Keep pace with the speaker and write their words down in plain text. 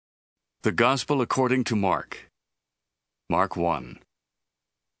The Gospel according to Mark. Mark 1.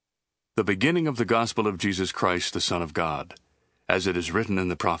 The beginning of the Gospel of Jesus Christ, the Son of God, as it is written in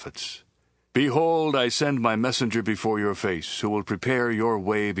the prophets. Behold, I send my messenger before your face, who will prepare your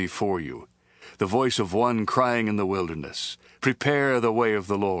way before you. The voice of one crying in the wilderness, Prepare the way of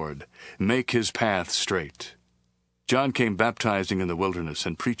the Lord, make his path straight. John came baptizing in the wilderness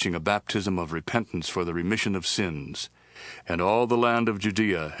and preaching a baptism of repentance for the remission of sins. And all the land of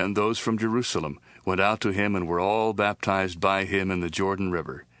Judea and those from Jerusalem went out to him and were all baptized by him in the Jordan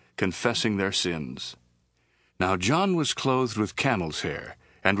River, confessing their sins. Now John was clothed with camel's hair,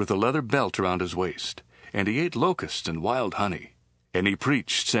 and with a leather belt around his waist, and he ate locusts and wild honey. And he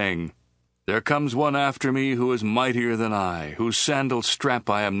preached, saying, There comes one after me who is mightier than I, whose sandal strap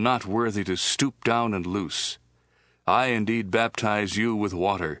I am not worthy to stoop down and loose. I indeed baptize you with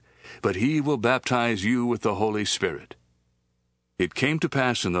water, but he will baptize you with the Holy Spirit. It came to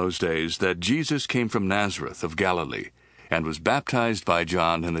pass in those days that Jesus came from Nazareth of Galilee, and was baptized by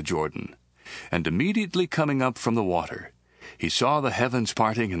John in the Jordan. And immediately coming up from the water, he saw the heavens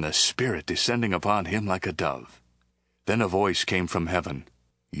parting and the Spirit descending upon him like a dove. Then a voice came from heaven,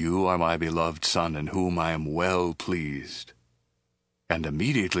 You are my beloved Son, in whom I am well pleased. And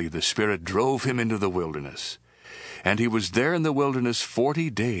immediately the Spirit drove him into the wilderness. And he was there in the wilderness 40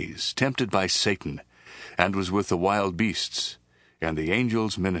 days, tempted by Satan, and was with the wild beasts, and the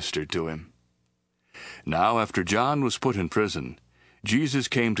angels ministered to him. Now after John was put in prison, Jesus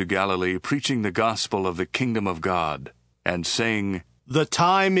came to Galilee, preaching the gospel of the kingdom of God, and saying, The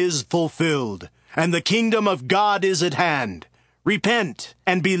time is fulfilled, and the kingdom of God is at hand. Repent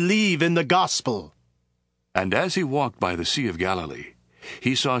and believe in the gospel. And as he walked by the sea of Galilee,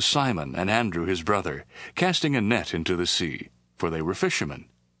 he saw Simon and Andrew his brother casting a net into the sea, for they were fishermen.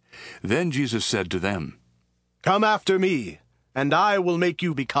 Then Jesus said to them, Come after me, and I will make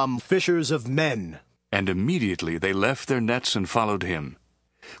you become fishers of men. And immediately they left their nets and followed him.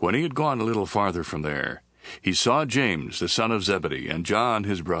 When he had gone a little farther from there, he saw James the son of Zebedee and John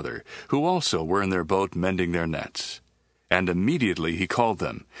his brother, who also were in their boat mending their nets. And immediately he called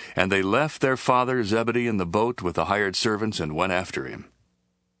them, and they left their father Zebedee in the boat with the hired servants and went after him.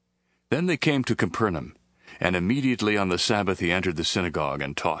 Then they came to Capernaum, and immediately on the Sabbath he entered the synagogue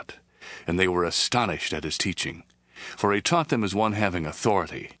and taught. And they were astonished at his teaching, for he taught them as one having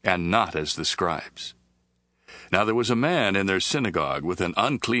authority, and not as the scribes. Now there was a man in their synagogue with an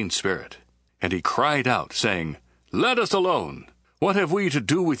unclean spirit, and he cried out, saying, Let us alone! What have we to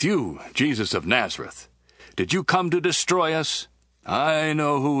do with you, Jesus of Nazareth? Did you come to destroy us? I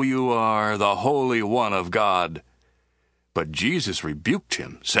know who you are, the Holy One of God. But Jesus rebuked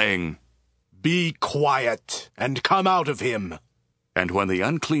him, saying, Be quiet, and come out of him. And when the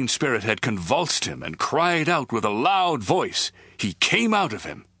unclean spirit had convulsed him and cried out with a loud voice, he came out of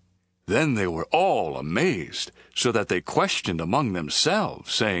him. Then they were all amazed, so that they questioned among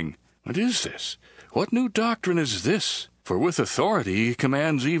themselves, saying, What is this? What new doctrine is this? For with authority he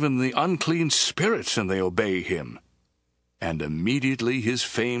commands even the unclean spirits, and they obey him. And immediately his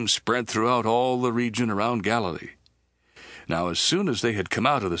fame spread throughout all the region around Galilee. Now as soon as they had come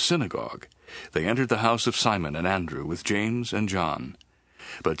out of the synagogue, they entered the house of Simon and Andrew with James and John.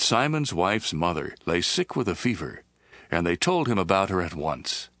 But Simon's wife's mother lay sick with a fever, and they told him about her at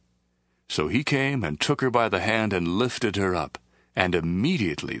once. So he came and took her by the hand and lifted her up, and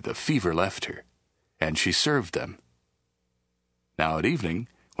immediately the fever left her, and she served them. Now at evening,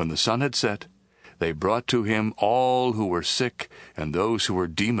 when the sun had set, they brought to him all who were sick and those who were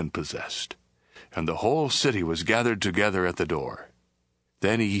demon-possessed, and the whole city was gathered together at the door.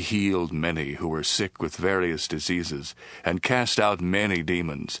 Then he healed many who were sick with various diseases, and cast out many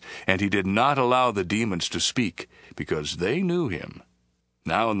demons, and he did not allow the demons to speak, because they knew him.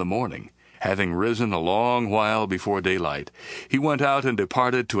 Now in the morning, having risen a long while before daylight, he went out and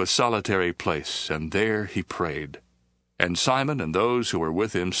departed to a solitary place, and there he prayed. And Simon and those who were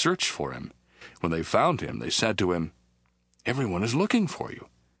with him searched for him. When they found him, they said to him, Everyone is looking for you.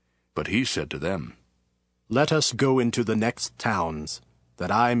 But he said to them, Let us go into the next towns,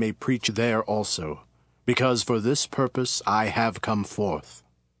 that I may preach there also, because for this purpose I have come forth.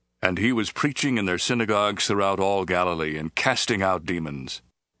 And he was preaching in their synagogues throughout all Galilee, and casting out demons.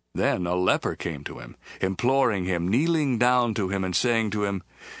 Then a leper came to him, imploring him, kneeling down to him, and saying to him,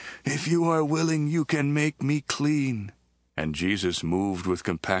 If you are willing, you can make me clean. And Jesus, moved with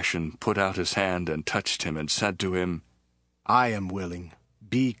compassion, put out his hand and touched him, and said to him, I am willing,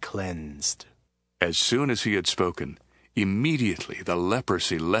 be cleansed. As soon as he had spoken, immediately the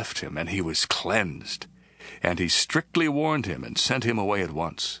leprosy left him, and he was cleansed. And he strictly warned him, and sent him away at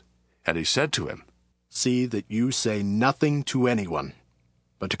once. And he said to him, See that you say nothing to anyone,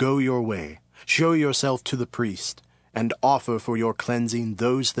 But go your way, show yourself to the priest, and offer for your cleansing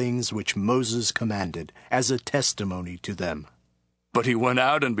those things which Moses commanded, as a testimony to them." But he went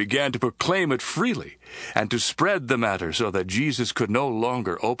out and began to proclaim it freely, and to spread the matter, so that Jesus could no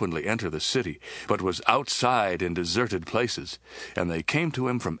longer openly enter the city, but was outside in deserted places, and they came to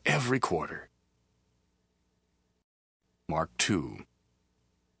him from every quarter. Mark 2.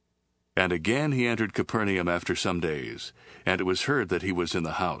 And again he entered Capernaum after some days, and it was heard that he was in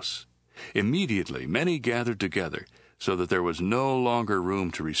the house. Immediately many gathered together, so that there was no longer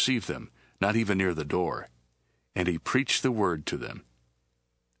room to receive them, not even near the door. And he preached the word to them.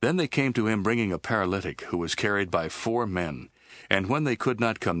 Then they came to him bringing a paralytic who was carried by 4 men, and when they could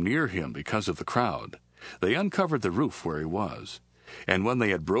not come near him because of the crowd, they uncovered the roof where he was. And when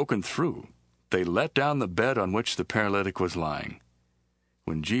they had broken through, they let down the bed on which the paralytic was lying.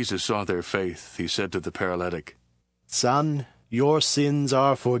 When Jesus saw their faith, he said to the paralytic, "Son, your sins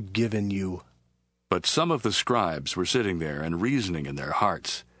are forgiven you." But some of the scribes were sitting there and reasoning in their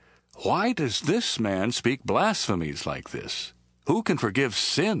hearts, "Why does this man speak blasphemies like this? Who can forgive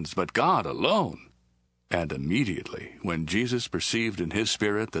sins but God alone?" And immediately, when Jesus perceived in his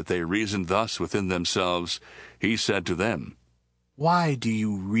spirit that they reasoned thus within themselves, he said to them, "Why do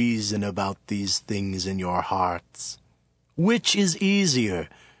you reason about these things in your hearts? Which is easier,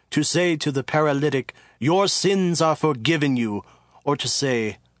 to say to the paralytic, 'Your sins are forgiven you,' or to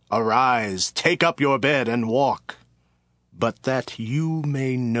say, 'Arise, take up your bed and walk'? But that you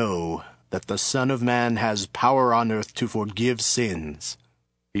may know that the Son of Man has power on earth to forgive sins."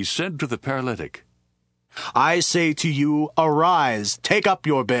 He said to the paralytic, "I say to you, arise, take up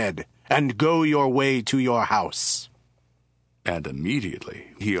your bed, and go your way to your house." And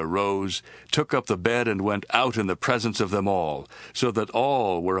immediately he arose, took up the bed, and went out in the presence of them all, so that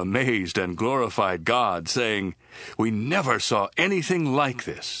all were amazed and glorified God, saying, "We never saw anything like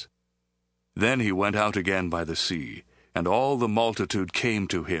this." Then he went out again by the sea, and all the multitude came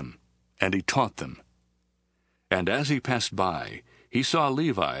to him, and he taught them. And as he passed by, he saw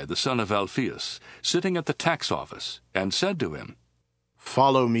Levi, the son of Alphaeus, sitting at the tax office, and said to him,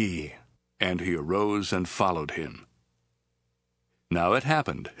 "Follow me." And he arose and followed him. Now it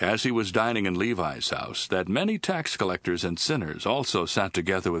happened, as he was dining in Levi's house, that many tax collectors and sinners also sat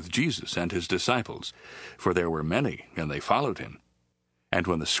together with Jesus and his disciples, for there were many, and they followed him. And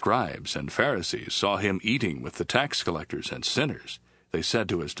when the scribes and Pharisees saw him eating with the tax collectors and sinners, they said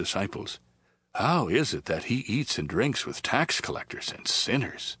to his disciples, "How is it that he eats and drinks with tax collectors and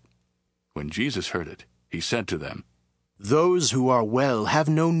sinners?" When Jesus heard it, he said to them, "Those who are well have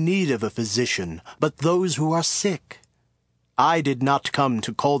no need of a physician, but those who are sick. I did not come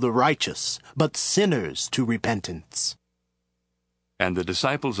to call the righteous, but sinners to repentance." And the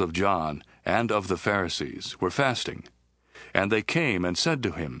disciples of John and of the Pharisees were fasting. And they came and said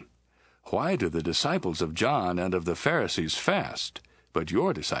to him, "Why do the disciples of John and of the Pharisees fast, but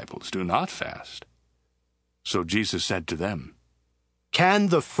your disciples do not fast?" So Jesus said to them, "Can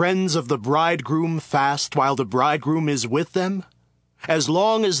the friends of the bridegroom fast while the bridegroom is with them? As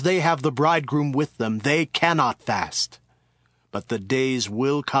long as they have the bridegroom with them, they cannot fast. But the days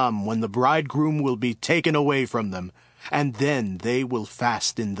will come when the bridegroom will be taken away from them, and then they will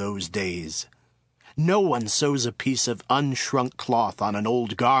fast in those days. No one sews a piece of unshrunk cloth on an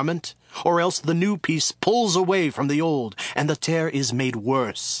old garment, or else the new piece pulls away from the old, and the tear is made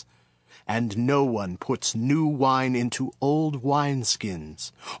worse. And no one puts new wine into old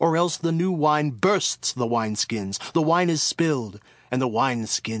wineskins, or else the new wine bursts the wineskins, the wine is spilled, and the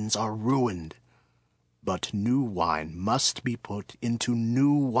wineskins are ruined. But new wine must be put into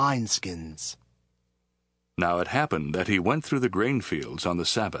new wineskins." Now it happened that he went through the grain fields on the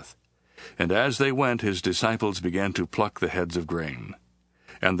Sabbath. And as they went, his disciples began to pluck the heads of grain.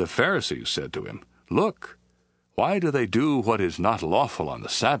 And the Pharisees said to him, "Look, why do they do what is not lawful on the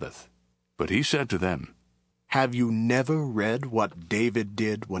Sabbath?" But he said to them, "Have you never read what David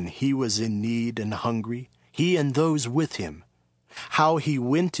did when he was in need and hungry, he and those with him? How he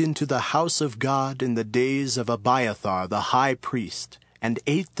went into the house of God in the days of Abiathar the high priest, and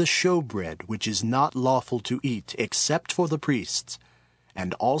ate the showbread which is not lawful to eat except for the priests,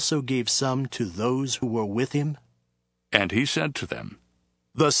 and also gave some to those who were with him?" And he said to them,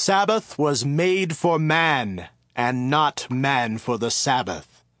 "The Sabbath was made for man, and not man for the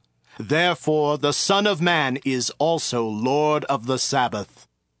Sabbath. Therefore the Son of Man is also Lord of the Sabbath."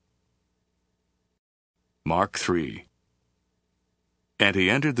 Mark 3. And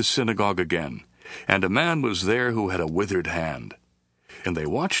he entered the synagogue again, and a man was there who had a withered hand. And they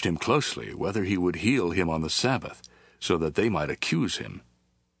watched him closely, whether he would heal him on the Sabbath, so that they might accuse him.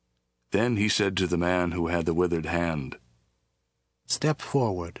 Then he said to the man who had the withered hand, Step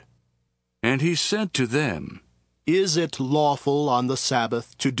forward. And he said to them, Is it lawful on the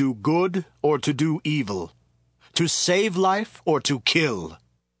Sabbath to do good or to do evil? To save life or to kill?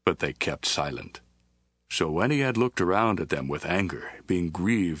 But they kept silent. So when he had looked around at them with anger, being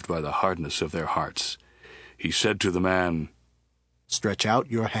grieved by the hardness of their hearts, he said to the man, Stretch out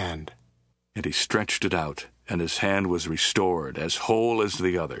your hand. And he stretched it out, and his hand was restored, as whole as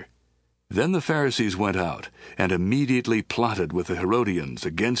the other. Then the Pharisees went out, and immediately plotted with the Herodians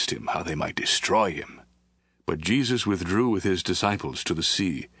against him, how they might destroy him. But Jesus withdrew with his disciples to the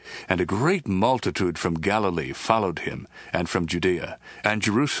sea, and a great multitude from Galilee followed him, and from Judea, and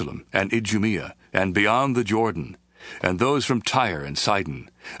Jerusalem, and Idumea, and beyond the Jordan, and those from Tyre and Sidon.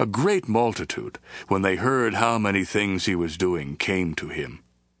 A great multitude, when they heard how many things he was doing, came to him.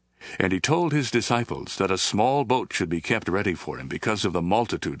 And he told his disciples that a small boat should be kept ready for him because of the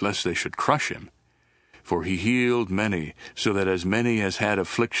multitude, lest they should crush him. For he healed many, so that as many as had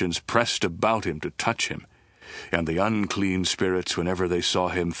afflictions pressed about him to touch him. And the unclean spirits, whenever they saw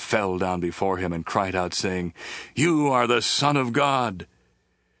him, fell down before him and cried out, saying, You are the Son of God.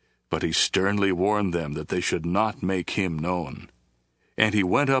 But he sternly warned them that they should not make him known. And he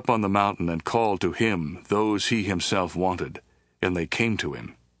went up on the mountain and called to him those he himself wanted, and they came to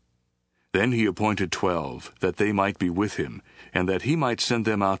him. Then he appointed 12, that they might be with him, and that he might send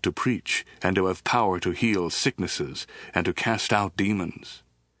them out to preach, and to have power to heal sicknesses, and to cast out demons.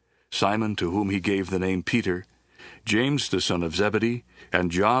 Simon, to whom he gave the name Peter, James the son of Zebedee,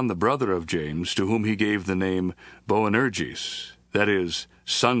 and John the brother of James, to whom he gave the name Boanerges, that is,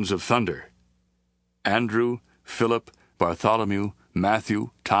 sons of thunder, Andrew, Philip, Bartholomew, Matthew,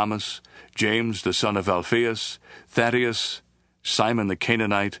 Thomas, James the son of Alphaeus, Thaddeus, Simon the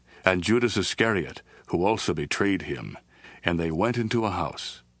Canaanite, and Judas Iscariot, who also betrayed him. And they went into a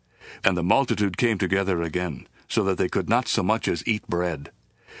house. And the multitude came together again, so that they could not so much as eat bread.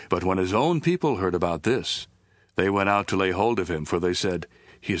 But when his own people heard about this, they went out to lay hold of him, for they said,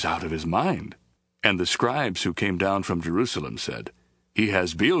 He is out of his mind. And the scribes who came down from Jerusalem said, He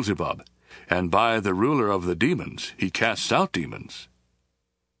has Beelzebub, and by the ruler of the demons he casts out demons.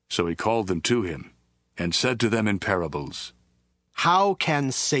 So he called them to him, and said to them in parables, How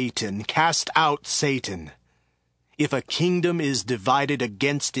can Satan cast out Satan? If a kingdom is divided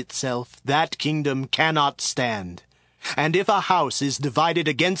against itself, that kingdom cannot stand. And if a house is divided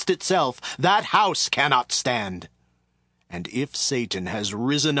against itself, that house cannot stand. And if Satan has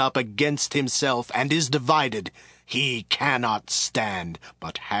risen up against himself and is divided, he cannot stand,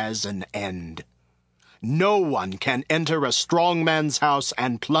 but has an end. No one can enter a strong man's house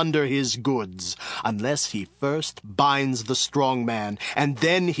and plunder his goods, unless he first binds the strong man, and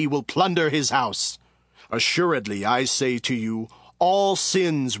then he will plunder his house. Assuredly, I say to you, all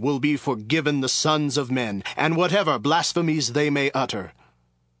sins will be forgiven the sons of men, and whatever blasphemies they may utter.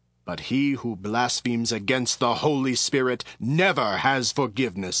 But he who blasphemes against the Holy Spirit never has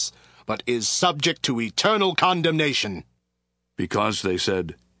forgiveness, but is subject to eternal condemnation. Because they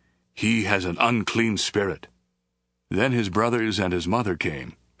said, He has an unclean spirit. Then his brothers and his mother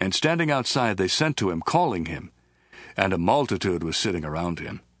came, and standing outside they sent to him, calling him. And a multitude was sitting around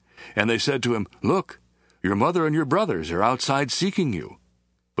him. And they said to him, Look, your mother and your brothers are outside seeking you.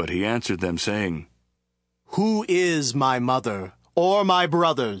 But he answered them, saying, Who is my mother or my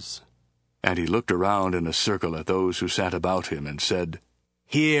brothers? And he looked around in a circle at those who sat about him, and said,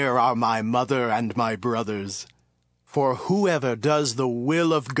 Here are my mother and my brothers. For whoever does the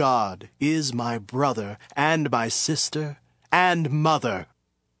will of God is my brother and my sister and mother.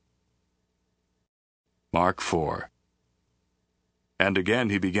 Mark 4. And again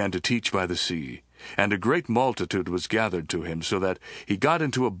he began to teach by the sea, and a great multitude was gathered to him, so that he got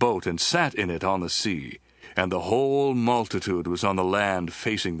into a boat and sat in it on the sea, and the whole multitude was on the land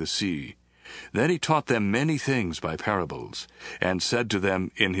facing the sea. Then he taught them many things by parables, and said to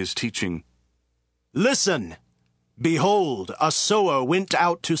them in his teaching, Listen! Behold, a sower went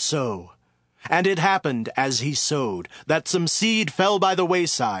out to sow. And it happened, as he sowed, that some seed fell by the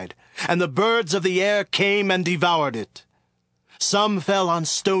wayside, and the birds of the air came and devoured it. Some fell on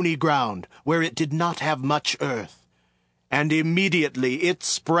stony ground, where it did not have much earth. And immediately it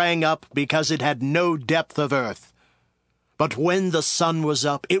sprang up, because it had no depth of earth. But when the sun was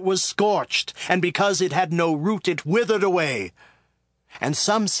up, it was scorched, and because it had no root, it withered away. And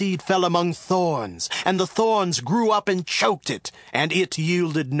some seed fell among thorns, and the thorns grew up and choked it, and it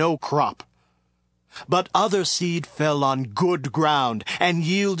yielded no crop. But other seed fell on good ground, and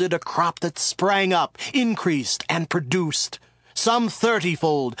yielded a crop that sprang up, increased, and produced, some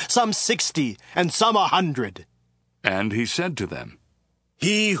 30-fold, some 60, and some 100. And he said to them,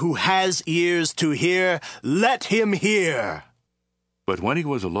 He who has ears to hear, let him hear. But when he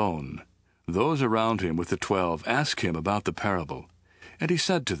was alone, those around him with the 12 asked him about the parable. And he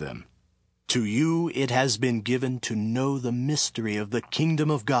said to them, To you it has been given to know the mystery of the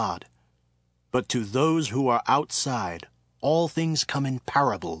kingdom of God. But to those who are outside, all things come in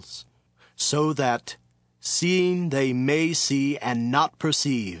parables, so that, seeing they may see and not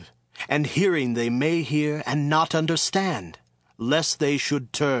perceive, and hearing they may hear and not understand, lest they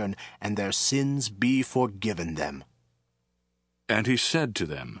should turn and their sins be forgiven them. And he said to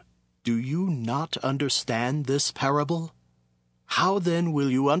them, Do you not understand this parable? How then will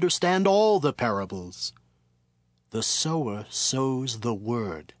you understand all the parables? The sower sows the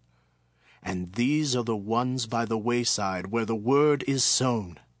word. And these are the ones by the wayside where the word is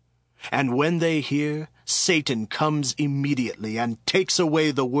sown. And when they hear, Satan comes immediately and takes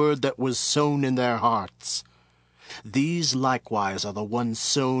away the word that was sown in their hearts. These likewise are the ones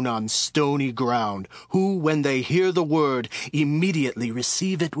sown on stony ground, who, when they hear the word, immediately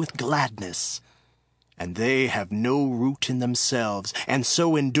receive it with gladness. And they have no root in themselves, and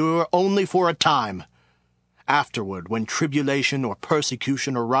so endure only for a time. Afterward, when tribulation or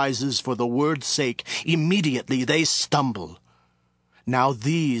persecution arises for the word's sake, immediately they stumble. Now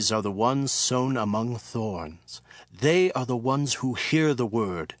these are the ones sown among thorns. They are the ones who hear the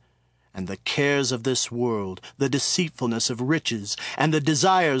word, and the cares of this world, the deceitfulness of riches, and the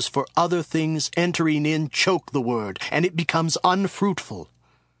desires for other things entering in choke the word, and it becomes unfruitful.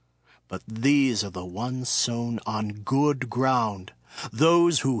 But these are the ones sown on good ground,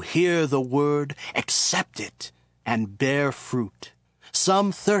 those who hear the word, accept it, and bear fruit,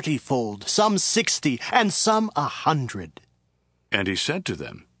 some 30-fold, some 60, and some 100. And he said to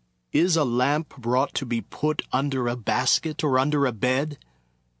them, Is a lamp brought to be put under a basket or under a bed?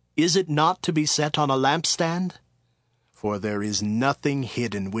 Is it not to be set on a lampstand? For there is nothing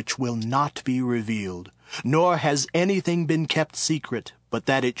hidden which will not be revealed, nor has anything been kept secret, but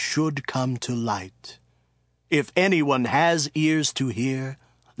that it should come to light. If anyone has ears to hear,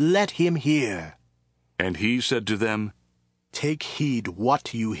 let him hear. And he said to them, Take heed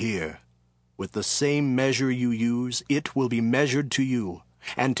what you hear. With the same measure you use, it will be measured to you,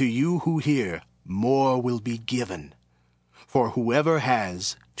 and to you who hear, more will be given. For whoever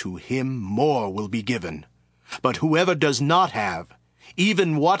has, to him more will be given. But whoever does not have,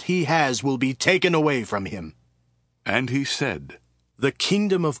 even what he has will be taken away from him. And he said, The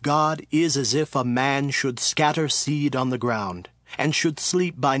kingdom of God is as if a man should scatter seed on the ground, and should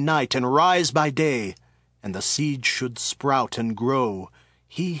sleep by night and rise by day, and the seed should sprout and grow.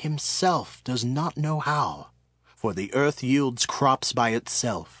 He himself does not know how. For the earth yields crops by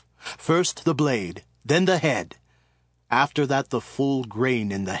itself, first the blade, then the head, after that the full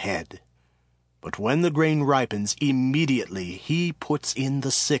grain in the head. But when the grain ripens, immediately he puts in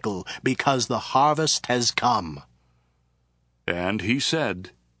the sickle, because the harvest has come. And he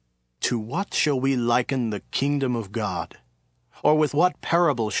said, To what shall we liken the kingdom of God? Or with what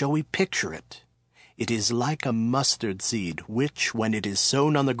parable shall we picture it? It is like a mustard seed, which, when it is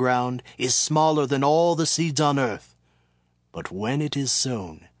sown on the ground, is smaller than all the seeds on earth. But when it is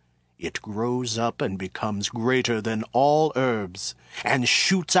sown, it grows up and becomes greater than all herbs, and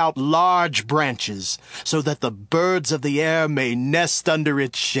shoots out large branches, so that the birds of the air may nest under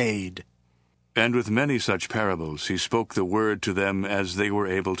its shade. And with many such parables he spoke the word to them as they were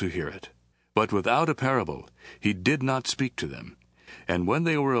able to hear it. But without a parable he did not speak to them. And when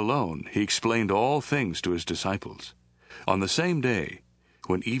they were alone, he explained all things to his disciples. On the same day,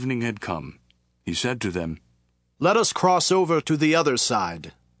 when evening had come, he said to them, Let us cross over to the other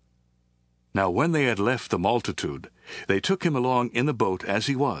side. Now when they had left the multitude, they took him along in the boat as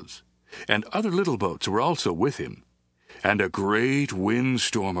he was, and other little boats were also with him. And a great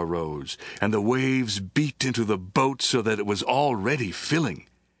windstorm arose, and the waves beat into the boat so that it was already filling.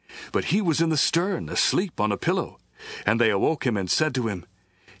 But he was in the stern, asleep on a pillow. And they awoke him and said to him,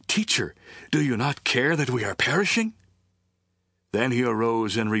 Teacher, do you not care that we are perishing? Then he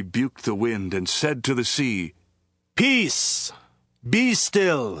arose and rebuked the wind and said to the sea, Peace, be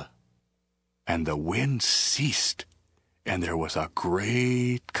still. And the wind ceased, and there was a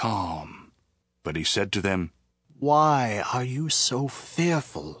great calm. But he said to them, Why are you so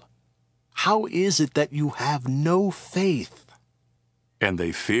fearful? How is it that you have no faith? And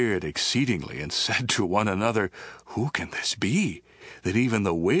they feared exceedingly, and said to one another, Who can this be, that even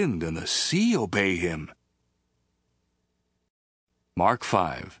the wind and the sea obey him? Mark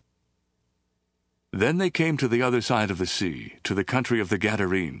 5. Then they came to the other side of the sea, to the country of the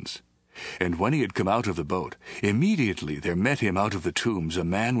Gadarenes. And when he had come out of the boat, immediately there met him out of the tombs a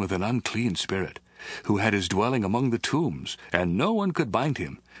man with an unclean spirit, who had his dwelling among the tombs, and no one could bind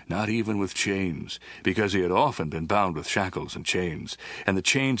him, not even with chains, because he had often been bound with shackles and chains, and the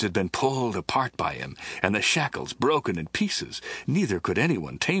chains had been pulled apart by him, and the shackles broken in pieces. Neither could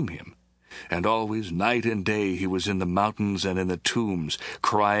anyone tame him. And always, night and day, he was in the mountains and in the tombs,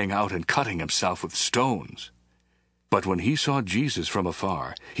 crying out and cutting himself with stones. But when he saw Jesus from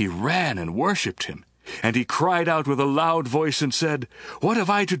afar, he ran and worshipped him. And he cried out with a loud voice and said, "What have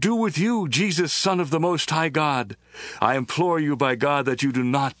I to do with you, Jesus, Son of the Most High God? I implore you by God that you do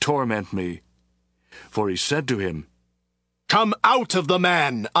not torment me." For he said to him, "Come out of the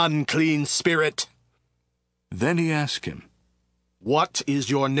man, unclean spirit." Then he asked him, "What is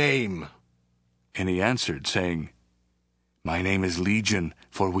your name?" And he answered, saying, "My name is Legion,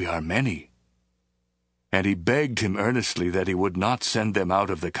 for we are many." And he begged him earnestly that he would not send them out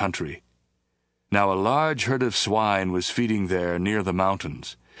of the country. Now a large herd of swine was feeding there near the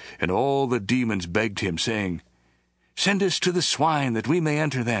mountains, and all the demons begged him, saying, "Send us to the swine, that we may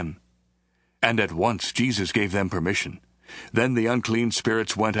enter them." And at once Jesus gave them permission. Then the unclean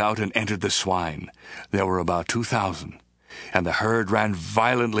spirits went out and entered the swine. There were about 2,000. And the herd ran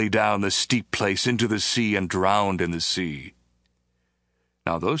violently down the steep place into the sea and drowned in the sea.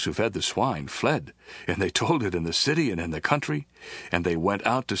 Now those who fed the swine fled, and they told it in the city and in the country, and they went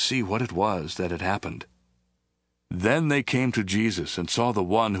out to see what it was that had happened. Then they came to Jesus and saw the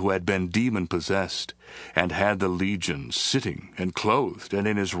one who had been demon-possessed, and had the legion, sitting and clothed and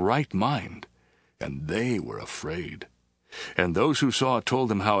in his right mind, and they were afraid. And those who saw it told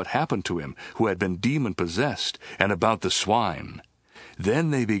them how it happened to him who had been demon-possessed, and about the swine.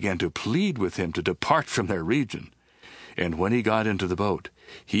 Then they began to plead with him to depart from their region. And when he got into the boat,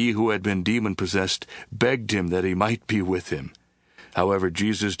 he who had been demon-possessed begged him that he might be with him. However,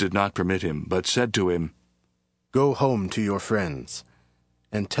 Jesus did not permit him, but said to him, "Go home to your friends,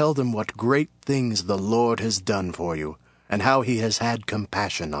 and tell them what great things the Lord has done for you, and how he has had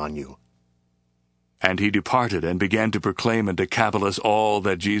compassion on you." And he departed and began to proclaim in Decapolis all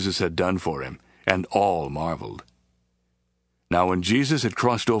that Jesus had done for him, and all marveled. Now when Jesus had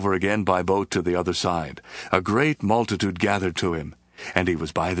crossed over again by boat to the other side, a great multitude gathered to him, and he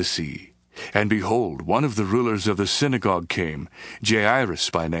was by the sea. And behold, one of the rulers of the synagogue came, Jairus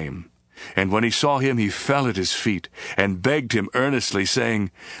by name. And when he saw him, he fell at his feet, and begged him earnestly,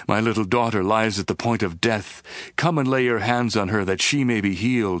 saying, "My little daughter lies at the point of death. Come and lay your hands on her, that she may be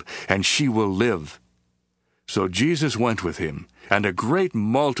healed, and she will live." So Jesus went with him, and a great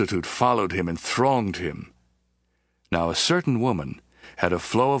multitude followed him and thronged him. Now a certain woman had a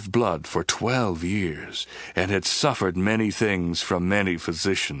flow of blood for 12 years, and had suffered many things from many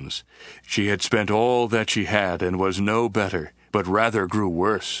physicians. She had spent all that she had, and was no better, but rather grew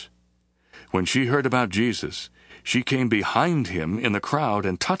worse. When she heard about Jesus, she came behind him in the crowd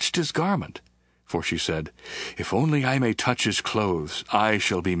and touched his garment. For she said, "If only I may touch his clothes, I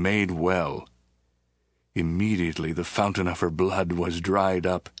shall be made well." Immediately the fountain of her blood was dried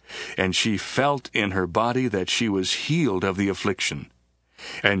up, and she felt in her body that she was healed of the affliction.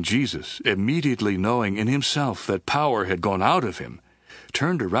 And Jesus, immediately knowing in himself that power had gone out of him,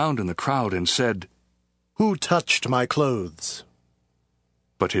 turned around in the crowd and said, "Who touched my clothes?"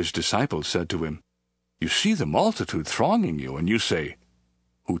 But his disciples said to him, "You see the multitude thronging you, and you say,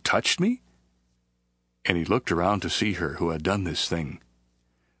 'Who touched me?'" And he looked around to see her who had done this thing.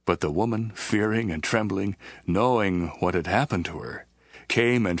 But the woman, fearing and trembling, knowing what had happened to her,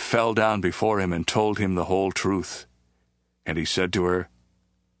 came and fell down before him and told him the whole truth. And he said to her,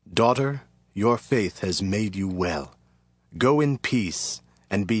 "Daughter, your faith has made you well. Go in peace,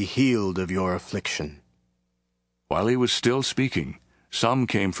 and be healed of your affliction." While he was still speaking, some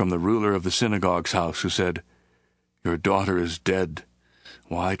came from the ruler of the synagogue's house, who said, "Your daughter is dead.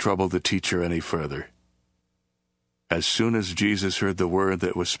 Why trouble the teacher any further?" As soon as Jesus heard the word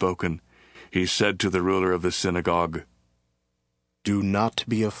that was spoken, he said to the ruler of the synagogue, "Do not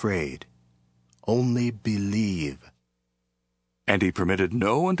be afraid. Only believe." And he permitted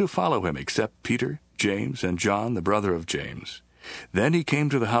no one to follow him except Peter, James, and John, the brother of James. Then he came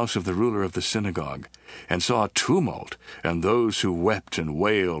to the house of the ruler of the synagogue, and saw a tumult, and those who wept and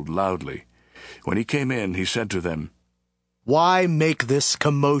wailed loudly. When he came in, he said to them, "Why make this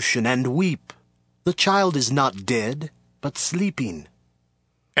commotion and weep? The child is not dead, but sleeping."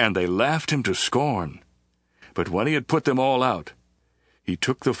 And they laughed him to scorn. But when he had put them all out, he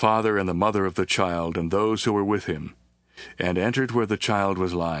took the father and the mother of the child and those who were with him, and entered where the child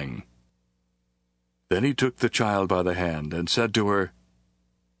was lying. Then he took the child by the hand and said to her,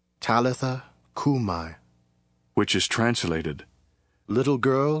 "Talitha cumi," which is translated, "Little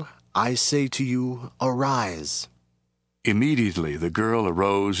girl, I say to you, arise." Immediately the girl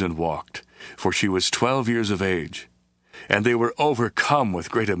arose and walked, for she was 12 years of age. And they were overcome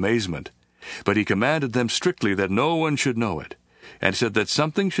with great amazement. But he commanded them strictly that no one should know it, and said that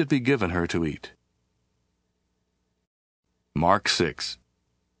something should be given her to eat. Mark 6.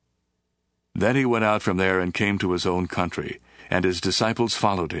 Then he went out from there and came to his own country, and his disciples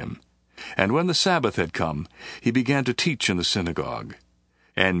followed him. And when the Sabbath had come, he began to teach in the synagogue.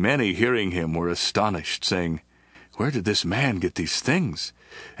 And many hearing him were astonished, saying, Where did this man get these things?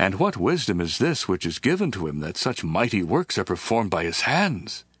 And what wisdom is this which is given to him, that such mighty works are performed by his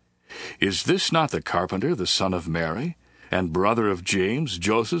hands? Is this not the carpenter, the son of Mary, and brother of James,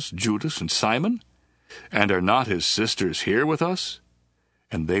 Joseph, Judas, and Simon? And are not his sisters here with us?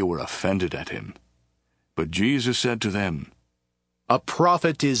 And they were offended at him. But Jesus said to them, A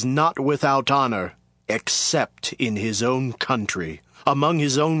prophet is not without honor, except in his own country, among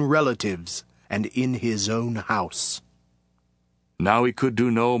his own relatives, and in his own house. Now he could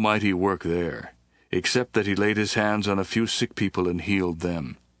do no mighty work there, except that he laid his hands on a few sick people and healed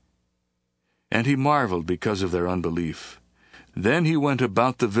them. And he marveled because of their unbelief. Then he went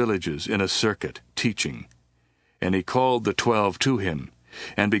about the villages in a circuit, teaching. And he called the 12 to him,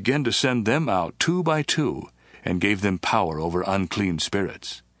 and began to send them out 2 by 2, and gave them power over unclean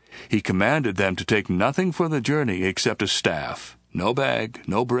spirits. He commanded them to take nothing for the journey except a staff, no bag,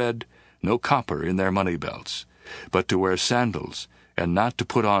 no bread, no copper in their money belts, but to wear sandals, and not to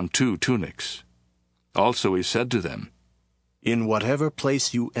put on 2 tunics. Also he said to them, In whatever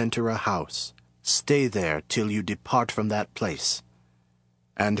place you enter a house, stay there till you depart from that place.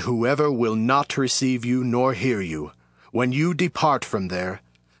 And whoever will not receive you nor hear you, when you depart from there,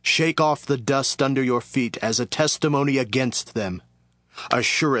 shake off the dust under your feet as a testimony against them.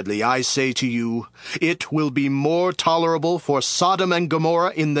 Assuredly, I say to you, it will be more tolerable for Sodom and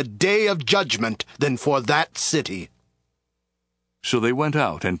Gomorrah in the day of judgment than for that city. So they went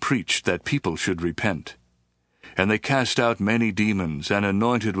out and preached that people should repent. And they cast out many demons, and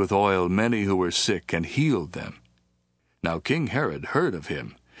anointed with oil many who were sick, and healed them. Now King Herod heard of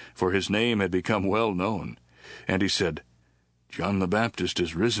him, for his name had become well known. And he said, John the Baptist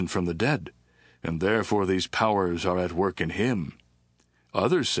is risen from the dead, and therefore these powers are at work in him.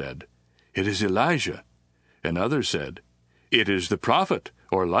 Others said, It is Elijah. And others said, It is the prophet,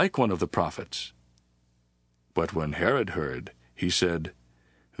 or like one of the prophets. But when Herod heard, he said,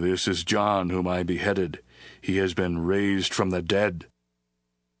 This is John whom I beheaded. He has been raised from the dead.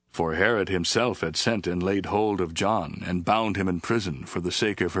 For Herod himself had sent and laid hold of John, and bound him in prison for the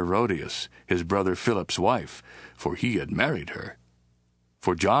sake of Herodias, his brother Philip's wife, for he had married her.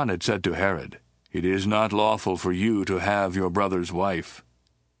 For John had said to Herod, It is not lawful for you to have your brother's wife.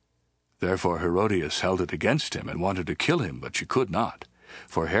 Therefore Herodias held it against him, and wanted to kill him, but she could not.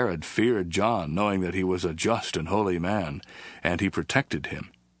 For Herod feared John, knowing that he was a just and holy man, and he protected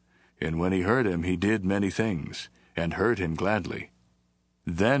him. And when he heard him, he did many things, and heard him gladly.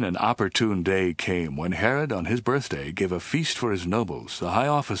 Then an opportune day came, when Herod on his birthday gave a feast for his nobles, the high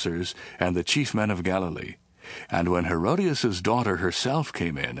officers, and the chief men of Galilee. And when Herodias' daughter herself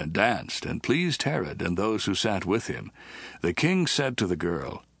came in and danced, and pleased Herod and those who sat with him, the king said to the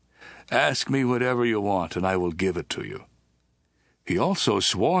girl, Ask me whatever you want, and I will give it to you. He also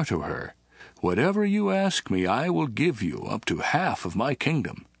swore to her, Whatever you ask me, I will give you, up to half of my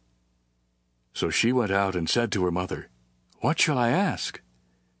kingdom. So she went out and said to her mother, What shall I ask?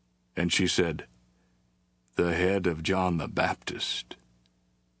 And she said, The head of John the Baptist.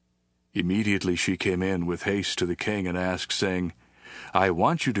 Immediately she came in with haste to the king and asked, saying, I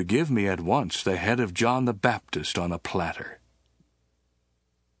want you to give me at once the head of John the Baptist on a platter.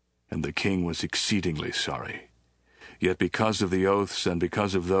 And the king was exceedingly sorry. Yet because of the oaths and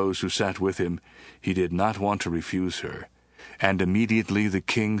because of those who sat with him, he did not want to refuse her. And immediately the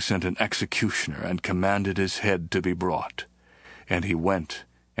king sent an executioner and commanded his head to be brought. And he went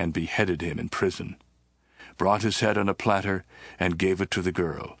and beheaded him in prison, brought his head on a platter, and gave it to the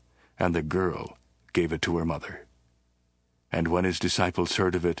girl, and the girl gave it to her mother. And when his disciples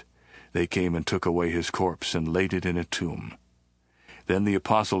heard of it, they came and took away his corpse and laid it in a tomb. Then the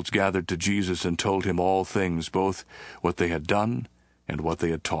apostles gathered to Jesus and told him all things, both what they had done and what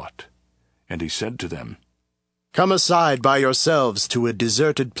they had taught. And he said to them, Come aside by yourselves to a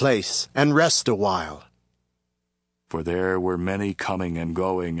deserted place, and rest a while. For there were many coming and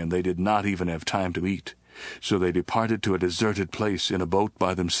going, and they did not even have time to eat. So they departed to a deserted place in a boat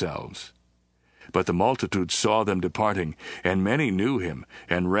by themselves. But the multitude saw them departing, and many knew him,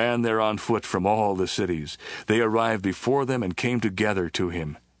 and ran there on foot from all the cities. They arrived before them and came together to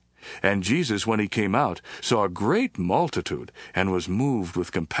him. And Jesus, when he came out, saw a great multitude, and was moved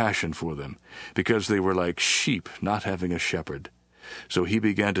with compassion for them, because they were like sheep not having a shepherd. So he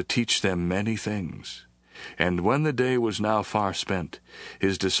began to teach them many things. And when the day was now far spent,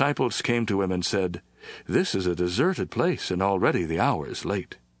 his disciples came to him and said, "This is a deserted place, and already the hour is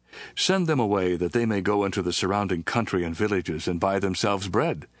late. Send them away, that they may go into the surrounding country and villages and buy themselves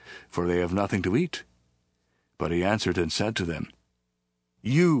bread, for they have nothing to eat." But he answered and said to them,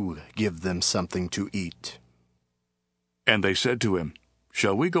 "You give them something to eat." And they said to him,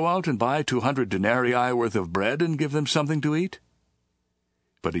 "Shall we go out and buy 200 denarii worth of bread and give them something to eat?"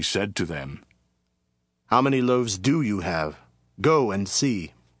 But he said to them, "How many loaves do you have? Go and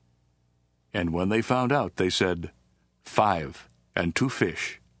see." And when they found out, they said, 5, and 2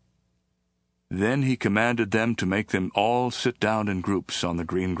 fish. Then he commanded them to make them all sit down in groups on the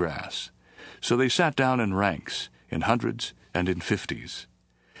green grass. So they sat down in ranks, in hundreds and in 50s.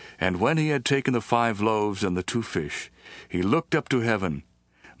 And when he had taken the 5 loaves and the 2 fish, he looked up to heaven,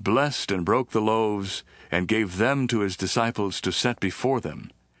 blessed and broke the loaves, and gave them to his disciples to set before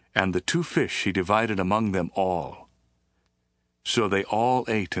them, and the 2 fish he divided among them all. So they all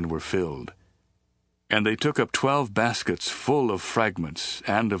ate and were filled. And they took up 12 baskets full of fragments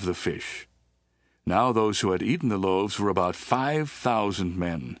and of the fish. Now those who had eaten the loaves were about 5,000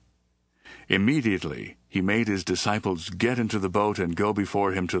 men. Immediately he made his disciples get into the boat and go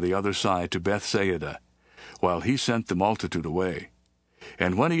before him to the other side, to Bethsaida, while he sent the multitude away.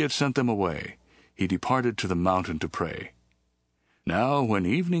 And when he had sent them away, he departed to the mountain to pray. Now when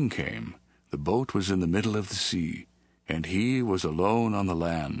evening came, the boat was in the middle of the sea, and he was alone on the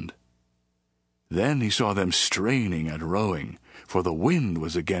land. Then he saw them straining at rowing, for the wind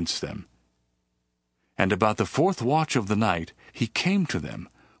was against them. And about the 4th watch of the night he came to them,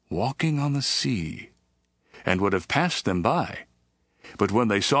 walking on the sea, and would have passed them by. But when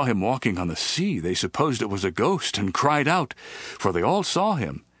they saw him walking on the sea, they supposed it was a ghost, and cried out, for they all saw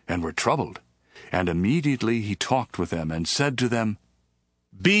him, and were troubled. And immediately he talked with them, and said to them,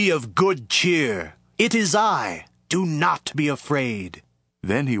 "Be of good cheer. It is I. Do not be afraid."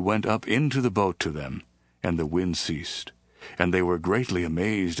 Then he went up into the boat to them, and the wind ceased. And they were greatly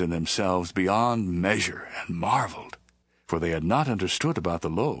amazed in themselves beyond measure, and marveled, for they had not understood about the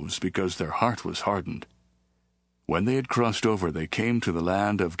loaves, because their heart was hardened. When they had crossed over, they came to the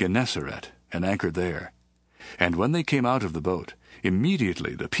land of Gennesaret, and anchored there. And when they came out of the boat,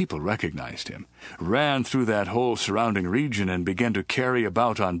 immediately the people recognized him, ran through that whole surrounding region, and began to carry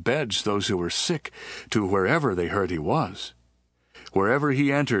about on beds those who were sick, to wherever they heard he was. Wherever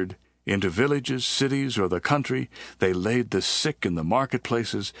he entered, into villages, cities, or the country, they laid the sick in the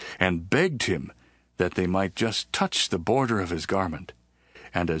marketplaces, and begged him that they might just touch the border of his garment.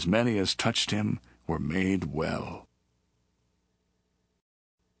 And as many as touched him were made well.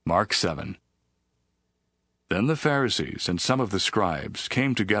 Mark 7. Then the Pharisees and some of the scribes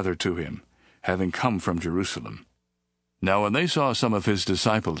came together to him, having come from Jerusalem. Now when they saw some of his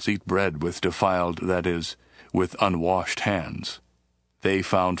disciples eat bread with defiled, that is, with unwashed hands, they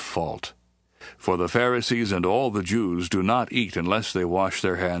found fault. For the Pharisees and all the Jews do not eat unless they wash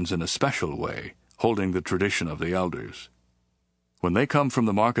their hands in a special way, holding the tradition of the elders. When they come from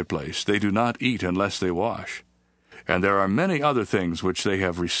the marketplace, they do not eat unless they wash. And there are many other things which they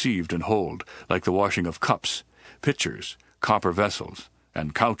have received and hold, like the washing of cups, pitchers, copper vessels,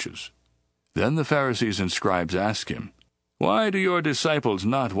 and couches. Then the Pharisees and scribes ask him, "Why do your disciples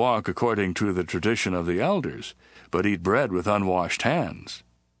not walk according to the tradition of the elders, but eat bread with unwashed hands?"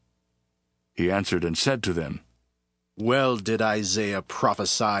 He answered and said to them, Well did Isaiah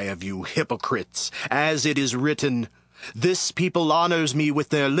prophesy of you hypocrites, as it is written, "This people honors me with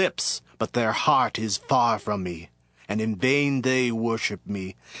their lips, but their heart is far from me. And in vain they worship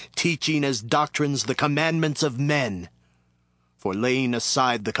me, teaching as doctrines the commandments of men. For laying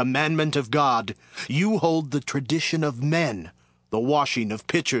aside the commandment of God, you hold the tradition of men, the washing of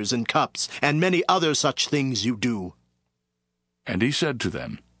pitchers and cups, and many other such things you do." And he said to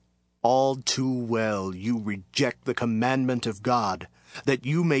them, All too well you reject the commandment of God, that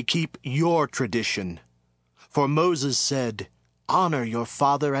you may keep your tradition. For Moses said, "Honor your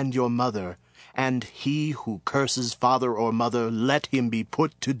father and your mother, and he who curses father or mother, let him be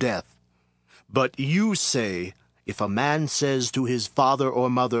put to death." But you say, if a man says to his father or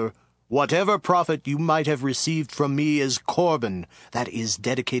mother, "Whatever profit you might have received from me is Corban, that is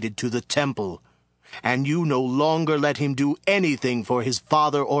dedicated to the temple," and you no longer let him do anything for his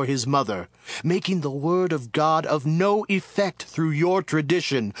father or his mother, making the word of God of no effect through your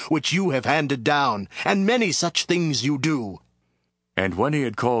tradition, which you have handed down, and many such things you do. And when he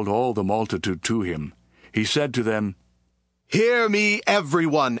had called all the multitude to him, he said to them, Hear me,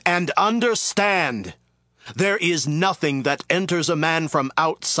 everyone, and understand. There is nothing that enters a man from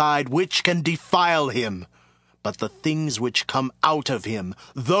outside which can defile him, but the things which come out of him,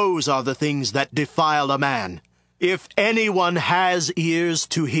 those are the things that defile a man. If anyone has ears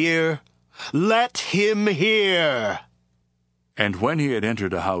to hear, let him hear." And when he had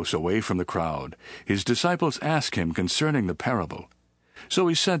entered a house away from the crowd, his disciples asked him concerning the parable. So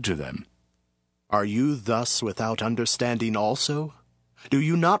he said to them, "Are you thus without understanding also? Do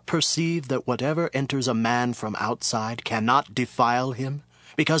you not perceive that whatever enters a man from outside cannot defile him,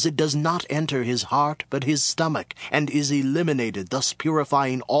 because it does not enter his heart but his stomach, and is eliminated, thus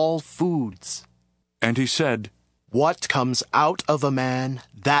purifying all foods? And he said, What comes out of a man,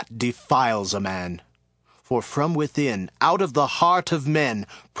 that defiles a man. For from within, out of the heart of men,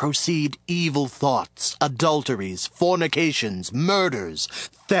 proceed evil thoughts, adulteries, fornications, murders,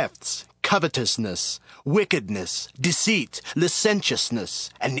 thefts, covetousness, wickedness, deceit, licentiousness,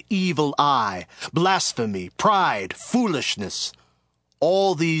 an evil eye, blasphemy, pride, foolishness.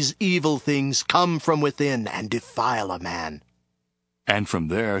 All these evil things come from within and defile a man." And from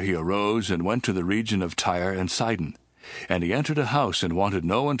there he arose and went to the region of Tyre and Sidon. And he entered a house and wanted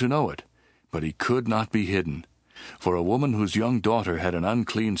no one to know it, but he could not be hidden. For a woman whose young daughter had an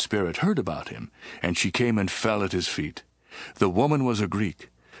unclean spirit heard about him, and she came and fell at his feet. The woman was a Greek,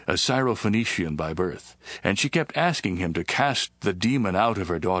 a Syrophoenician by birth, and she kept asking him to cast the demon out of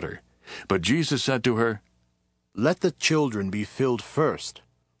her daughter. But Jesus said to her, "Let the children be filled first,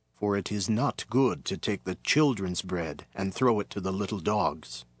 for it is not good to take the children's bread and throw it to the little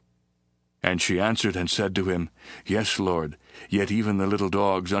dogs." And she answered and said to him, Yes, Lord, yet even the little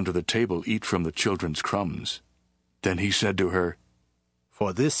dogs under the table eat from the children's crumbs. Then he said to her,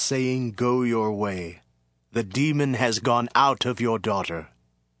 "For this saying, go your way. The demon has gone out of your daughter."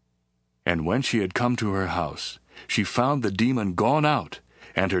 And when she had come to her house, she found the demon gone out,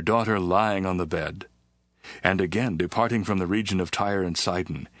 and her daughter lying on the bed. And again, departing from the region of Tyre and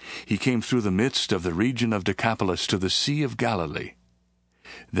Sidon, he came through the midst of the region of Decapolis to the Sea of Galilee.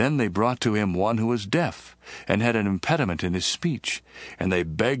 Then they brought to him one who was deaf, and had an impediment in his speech, and they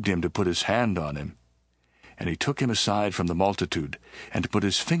begged him to put his hand on him. And he took him aside from the multitude, and put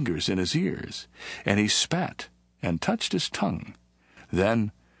his fingers in his ears, and he spat, and touched his tongue.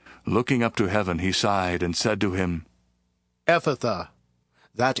 Then, looking up to heaven, he sighed, and said to him, "Ephphatha,"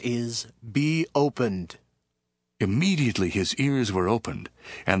 that is, be opened. Immediately his ears were opened,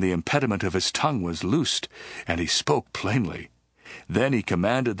 and the impediment of his tongue was loosed, and he spoke plainly. Then he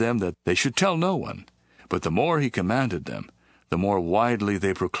commanded them that they should tell no one. But the more he commanded them, the more widely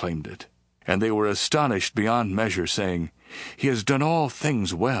they proclaimed it. And they were astonished beyond measure, saying, He has done all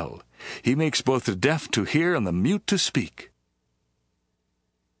things well. He makes both the deaf to hear and the mute to speak.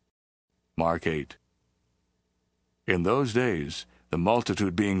 Mark 8. In those days, the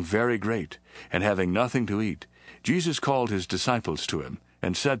multitude being very great, and having nothing to eat, Jesus called his disciples to him,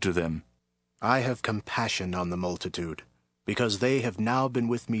 and said to them, "I have compassion on the multitude, because they have now been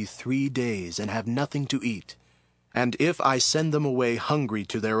with me 3 days, and have nothing to eat. And if I send them away hungry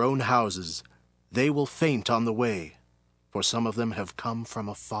to their own houses, they will faint on the way, for some of them have come from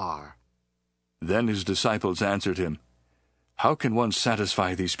afar." Then his disciples answered him, How can one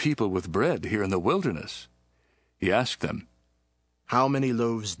satisfy these people with bread here in the wilderness? He asked them, "How many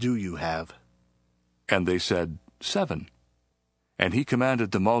loaves do you have?" And they said, 7. And he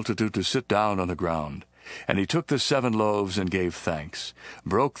commanded the multitude to sit down on the ground. And he took the 7 loaves and gave thanks,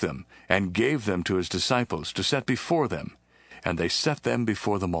 broke them, and gave them to his disciples to set before them. And they set them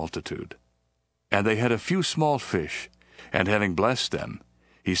before the multitude. And they had a few small fish, and having blessed them,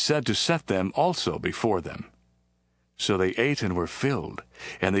 he said to set them also before them. So they ate and were filled,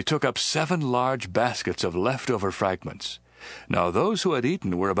 and they took up 7 large baskets of leftover fragments. Now those who had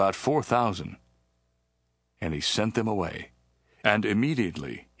eaten were about 4,000. And he sent them away. And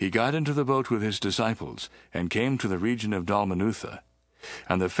immediately he got into the boat with his disciples, and came to the region of Dalmanutha.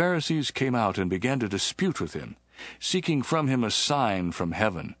 And the Pharisees came out and began to dispute with him, seeking from him a sign from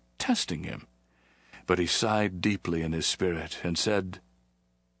heaven, testing him. But he sighed deeply in his spirit, and said,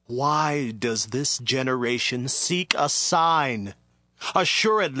 "Why does this generation seek a sign?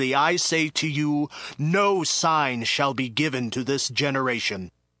 Assuredly, I say to you, no sign shall be given to this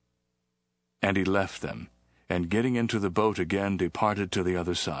generation." And he left them, and getting into the boat again departed to the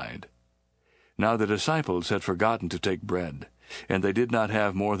other side. Now the disciples had forgotten to take bread, and they did not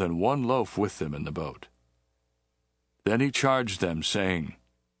have more than 1 loaf with them in the boat. Then he charged them, saying,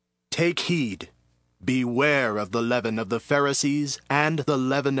 "Take heed, beware of the leaven of the Pharisees and the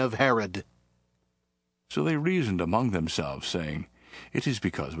leaven of Herod." So they reasoned among themselves, saying, It is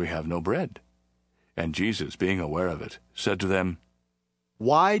because we have no bread. And Jesus, being aware of it, said to them,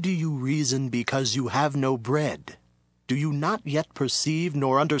 "Why do you reason because you have no bread? Do you not yet perceive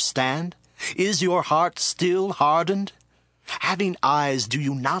nor understand? Is your heart still hardened? Having eyes, do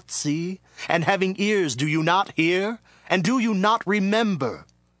you not see? And having ears, do you not hear? And do you not remember?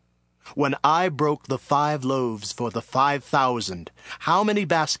 When I broke the 5 loaves for the 5,000, how many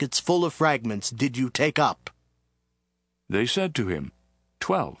baskets full of fragments did you take up? They said to him,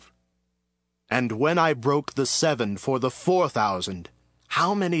 12. And when I broke the 7 for the 4,000,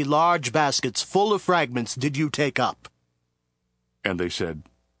 how many large baskets full of fragments did you take up? And they said,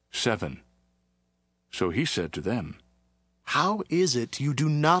 7. So he said to them, How is it you do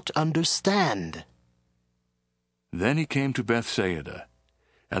not understand? Then he came to Bethsaida,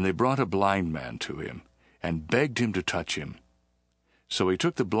 and they brought a blind man to him, and begged him to touch him. So he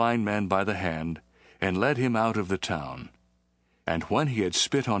took the blind man by the hand, and led him out of the town. And when he had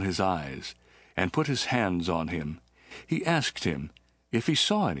spit on his eyes, and put his hands on him, he asked him if he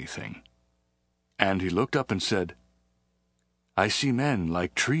saw anything. And he looked up and said, I see men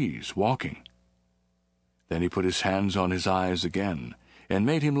like trees walking. Then he put his hands on his eyes again, and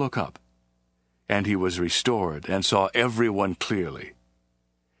made him look up. And he was restored, and saw everyone clearly.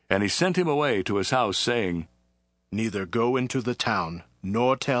 And he sent him away to his house, saying, Neither go into the town,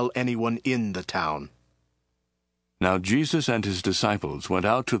 nor tell anyone in the town. Now Jesus and his disciples went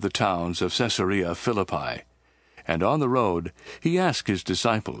out to the towns of Caesarea Philippi. And on the road he asked his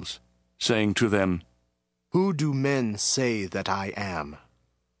disciples, saying to them, Who do men say that I am?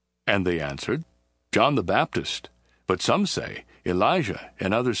 And they answered, John the Baptist, but some say Elijah,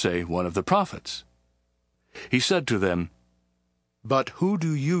 and others say one of the prophets. He said to them, But who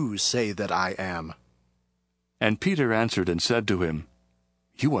do you say that I am? And Peter answered and said to him,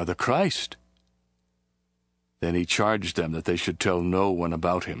 You are the Christ. Then he charged them that they should tell no one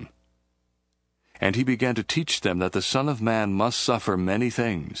about him. And he began to teach them that the Son of Man must suffer many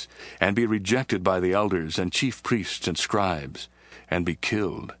things, and be rejected by the elders and chief priests and scribes, and be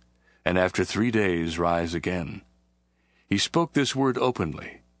killed, and after 3 days rise again. He spoke this word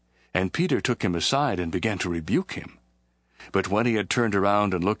openly, and Peter took him aside and began to rebuke him. But when he had turned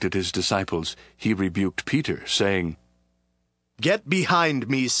around and looked at his disciples, he rebuked Peter, saying, Get behind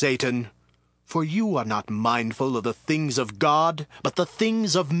me, Satan, for you are not mindful of the things of God, but the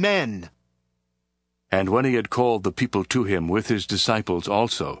things of men. And when he had called the people to him with his disciples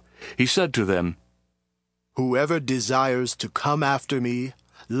also, he said to them, Whoever desires to come after me,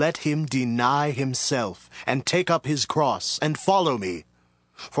 let him deny himself, and take up his cross, and follow me.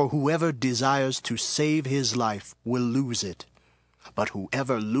 For whoever desires to save his life will lose it. But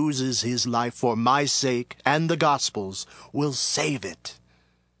whoever loses his life for my sake and the gospel's will save it.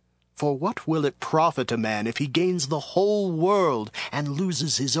 For what will it profit a man if he gains the whole world and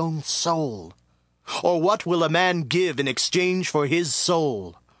loses his own soul? Or what will a man give in exchange for his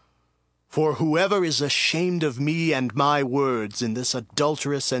soul? For whoever is ashamed of me and my words in this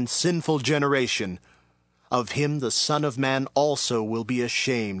adulterous and sinful generation, of him the Son of Man also will be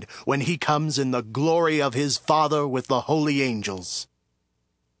ashamed when he comes in the glory of his Father with the holy angels.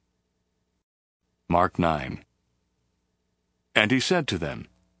 Mark 9. And he said to them,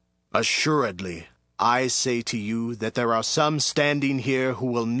 Assuredly, I say to you that there are some standing here who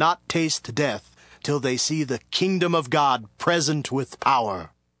will not taste death till they see the kingdom of God present with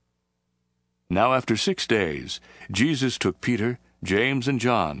power. Now after 6 days, Jesus took Peter, James, and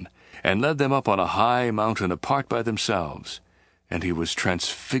John, and led them up on a high mountain apart by themselves, and he was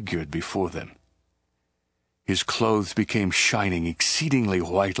transfigured before them. His clothes became shining exceedingly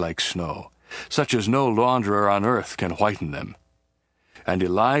white like snow, such as no launderer on earth can whiten them. And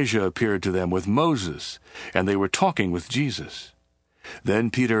Elijah appeared to them with Moses, and they were talking with Jesus. Then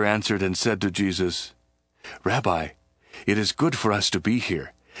Peter answered and said to Jesus, Rabbi, it is good for us to be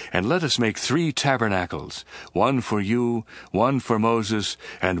here, and let us make 3 tabernacles, one for you, one for Moses,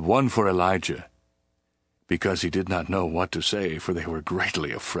 and one for Elijah. Because he did not know what to say, for they were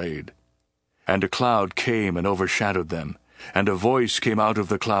greatly afraid. And a cloud came and overshadowed them, and a voice came out of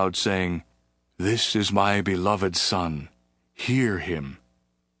the cloud saying, This is my beloved Son, hear him.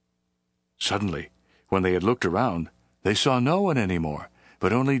 Suddenly, when they had looked around, they saw no one any more,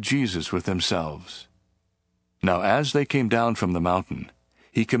 but only Jesus with themselves. Now as they came down from the mountain,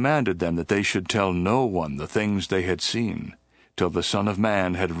 he commanded them that they should tell no one the things they had seen, till the Son of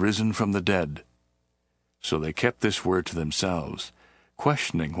Man had risen from the dead. So they kept this word to themselves,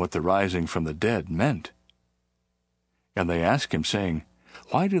 questioning what the rising from the dead meant. And they asked him, saying,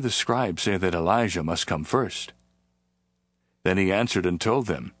 Why do the scribes say that Elijah must come first? Then he answered and told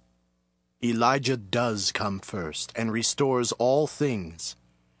them, Elijah does come first, and restores all things.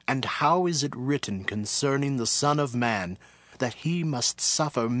 And how is it written concerning the Son of Man, that he must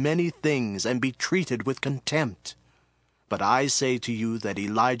suffer many things and be treated with contempt? But I say to you that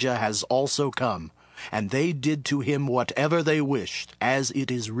Elijah has also come, and they did to him whatever they wished, as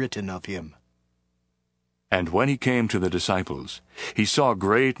it is written of him." And when he came to the disciples, he saw a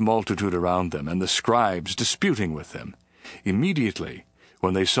great multitude around them, and the scribes disputing with them. Immediately,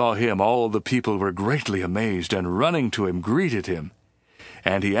 when they saw him, all the people were greatly amazed, and running to him greeted him.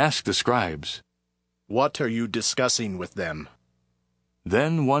 And he asked the scribes, "What are you discussing with them?"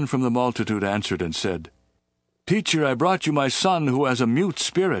 Then one from the multitude answered and said, "Teacher, I brought you my son who has a mute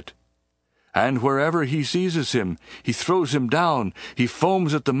spirit. And wherever he seizes him, he throws him down. He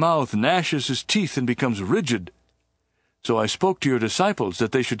foams at the mouth, gnashes his teeth, and becomes rigid. So I spoke to your disciples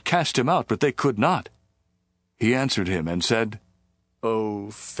that they should cast him out, but they could not." He answered him and said, "O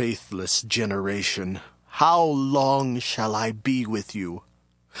faithless generation, how long shall I be with you?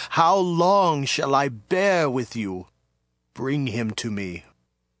 How long shall I bear with you? Bring him to me."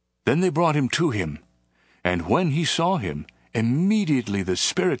 Then they brought him to him. And when he saw him, immediately the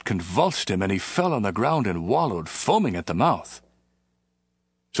spirit convulsed him, and he fell on the ground and wallowed, foaming at the mouth.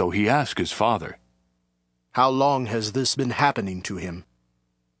 So he asked his father, "How long has this been happening to him?"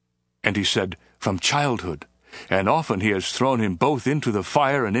 And he said, "From childhood. And often he has thrown him both into the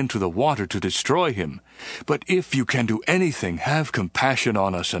fire and into the water to destroy him. But if you can do anything, have compassion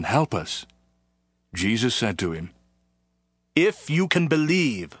on us and help us." Jesus said to him, "If you can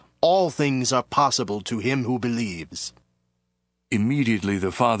believe, all things are possible to him who believes." Immediately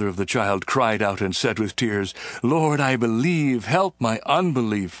the father of the child cried out and said with tears, "Lord, I believe, help my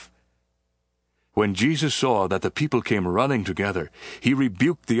unbelief." When Jesus saw that the people came running together, he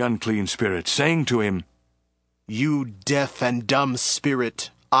rebuked the unclean spirit, saying to him, "You deaf and dumb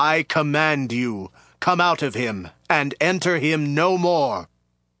spirit, I command you, come out of him, and enter him no more."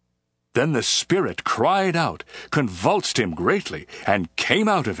 Then the spirit cried out, convulsed him greatly, and came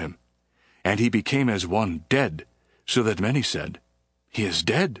out of him. And he became as one dead, so that many said, "He is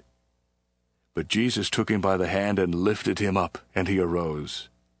dead." But Jesus took him by the hand and lifted him up, and he arose.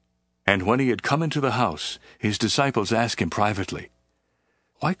 And when he had come into the house, his disciples asked him privately,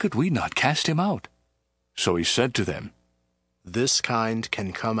 "Why could we not cast him out?" So he said to them, "This kind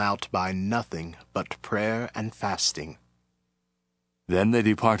can come out by nothing but prayer and fasting." Then they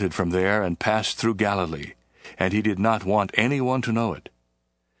departed from there and passed through Galilee, and he did not want anyone to know it.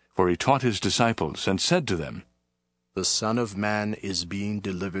 For he taught his disciples and said to them, "The Son of Man is being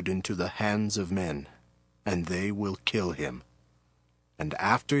delivered into the hands of men, and they will kill him. And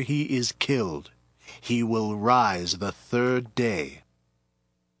after he is killed, he will rise the third day."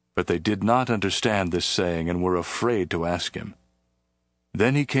 But they did not understand this saying, and were afraid to ask him.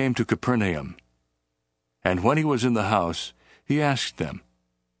 Then he came to Capernaum. And when he was in the house, he asked them,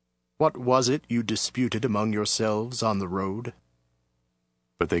 "What was it you disputed among yourselves on the road?"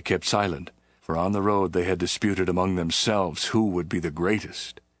 But they kept silent, for on the road they had disputed among themselves who would be the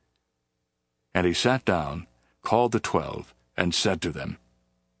greatest. And he sat down, called the 12, and said to them,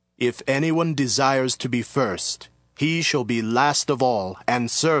 "If anyone desires to be first, he shall be last of all and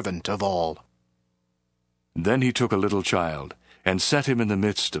servant of all." Then he took a little child, and set him in the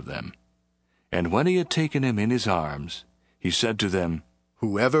midst of them. And when he had taken him in his arms, he said to them,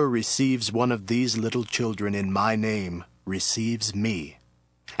 "Whoever receives one of these little children in my name receives me.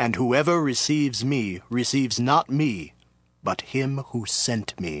 And whoever receives me receives not me, but him who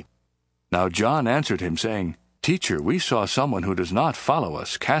sent me." Now John answered him, saying, "Teacher, we saw someone who does not follow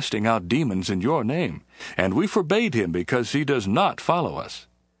us, casting out demons in your name, and we forbade him because he does not follow us."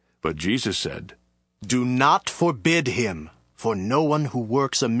 But Jesus said, "Do not forbid him, for no one who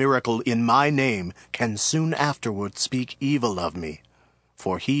works a miracle in my name can soon afterward speak evil of me.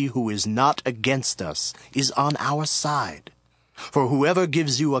 For he who is not against us is on our side. For whoever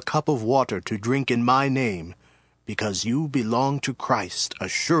gives you a cup of water to drink in my name, because you belong to Christ,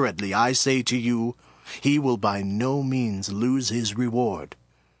 assuredly I say to you, he will by no means lose his reward.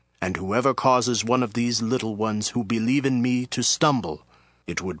 And whoever causes one of these little ones who believe in me to stumble,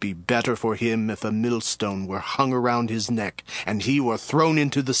 it would be better for him if a millstone were hung around his neck, and he were thrown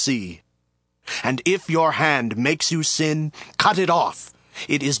into the sea. And if your hand makes you sin, cut it off.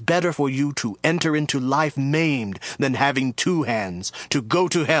 It is better for you to enter into life maimed than having two hands, to go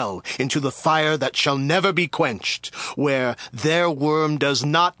to hell, into the fire that shall never be quenched, where their worm does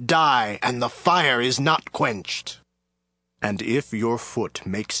not die, and the fire is not quenched. And if your foot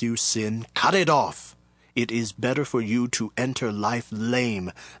makes you sin, cut it off. It is better for you to enter life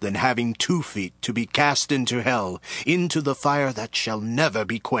lame than having 2 feet to be cast into hell, into the fire that shall never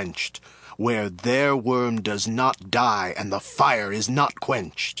be quenched, where their worm does not die and the fire is not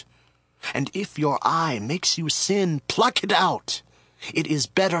quenched. And if your eye makes you sin, pluck it out. It is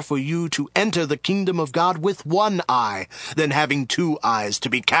better for you to enter the kingdom of God with one eye than having 2 eyes to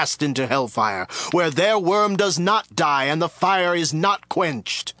be cast into hellfire, where their worm does not die and the fire is not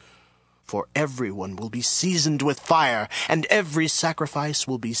quenched. For everyone will be seasoned with fire, and every sacrifice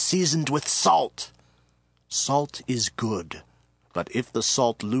will be seasoned with salt. Salt is good, but if the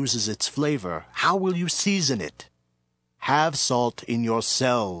salt loses its flavor, how will you season it? Have salt in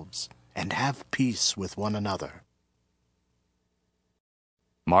yourselves, and have peace with one another.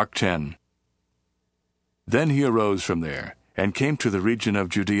 Mark 10. Then he arose from there, and came to the region of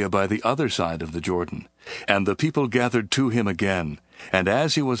Judea by the other side of the Jordan. And the people gathered to him again, and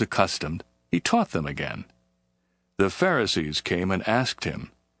as he was accustomed, he taught them again. The Pharisees came and asked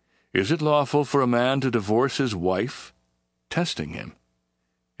him, Is it lawful for a man to divorce his wife? Testing him.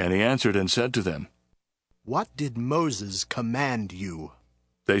 And he answered and said to them, What did Moses command you?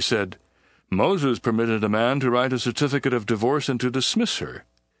 They said, Moses permitted a man to write a certificate of divorce and to dismiss her.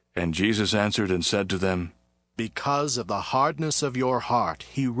 And Jesus answered and said to them, Because of the hardness of your heart,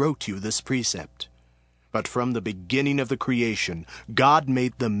 he wrote you this precept. But from the beginning of the creation, God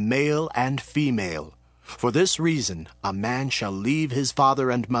made them male and female. For this reason, a man shall leave his father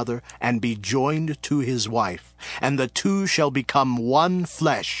and mother, and be joined to his wife, and the 2 shall become one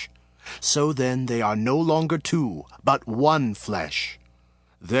flesh. So then they are no longer 2, but one flesh.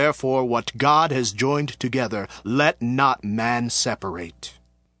 Therefore what God has joined together, let not man separate.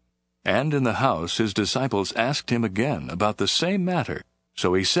 And in the house his disciples asked him again about the same matter.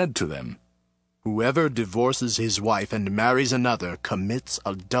 So he said to them, Whoever divorces his wife and marries another commits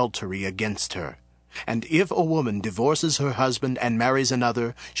adultery against her. And if a woman divorces her husband and marries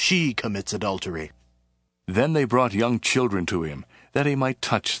another, she commits adultery. Then they brought young children to him, that he might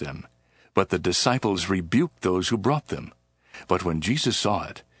touch them. But the disciples rebuked those who brought them. But when Jesus saw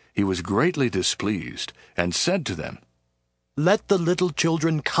it, he was greatly displeased, and said to them, Let the little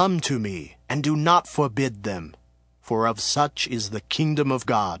children come to me, and do not forbid them, for of such is the kingdom of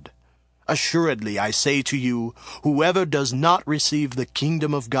God. Assuredly, I say to you, whoever does not receive the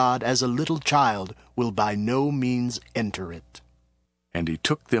kingdom of God as a little child will by no means enter it. And he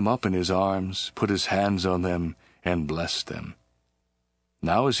took them up in his arms, put his hands on them, and blessed them.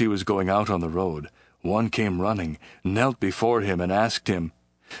 Now as he was going out on the road, one came running, knelt before him, and asked him,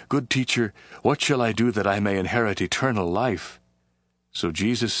 Good teacher, what shall I do that I may inherit eternal life? So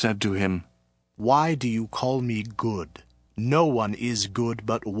Jesus said to him, Why do you call me good? No one is good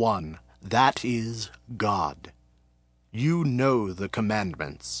but one, that is God. You know the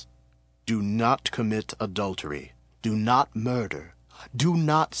commandments. Do not commit adultery. Do not murder. Do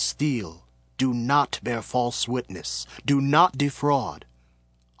not steal. Do not bear false witness. Do not defraud.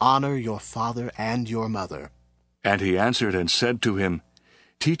 Honor your father and your mother. And he answered and said to him,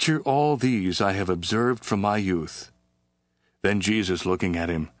 Teacher, all these I have observed from my youth. Then Jesus, looking at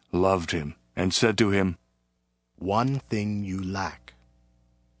him, loved him, and said to him, One thing you lack.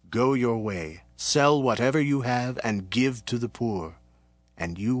 Go your way, sell whatever you have, and give to the poor,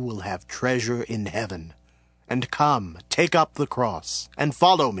 and you will have treasure in heaven. And come, take up the cross, and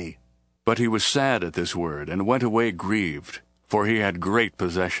follow me. But he was sad at this word, and went away grieved, for he had great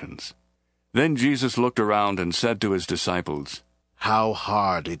possessions. Then Jesus looked around and said to his disciples, How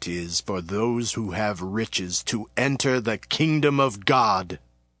hard it is for those who have riches to enter the kingdom of God.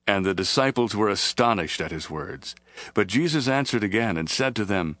 And the disciples were astonished at his words. But Jesus answered again and said to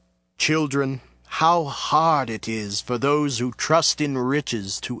them, Children, how hard it is for those who trust in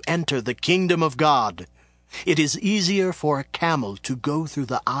riches to enter the kingdom of God. It is easier for a camel to go through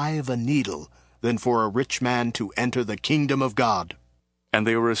the eye of a needle than for a rich man to enter the kingdom of God. And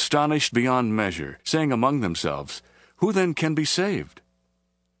they were astonished beyond measure, saying among themselves, Who then can be saved?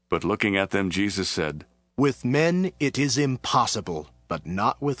 But looking at them, Jesus said, With men it is impossible, but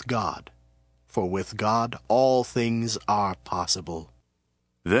not with God. For with God all things are possible.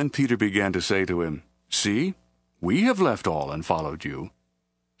 Then Peter began to say to him, See, we have left all and followed you.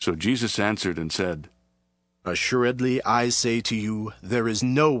 So Jesus answered and said, Assuredly I say to you, there is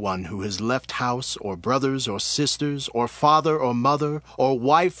no one who has left house or brothers or sisters or father or mother or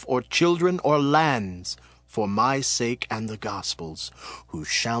wife or children or lands for my sake and the gospel's, who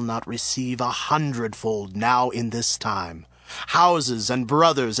shall not receive 100-fold now in this time, houses and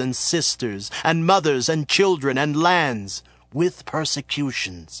brothers and sisters and mothers and children and lands, with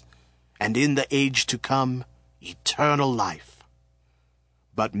persecutions, and in the age to come eternal life.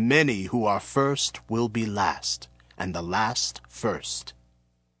 But many who are first will be last, and the last first.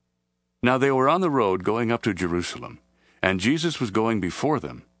 Now they were on the road going up to Jerusalem, and Jesus was going before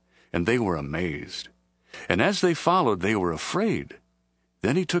them, and they were amazed. And as they followed, they were afraid.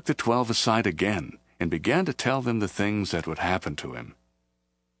 Then he took the 12 aside again, and began to tell them the things that would happen to him.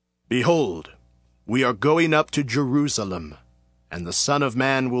 Behold, we are going up to Jerusalem, and the Son of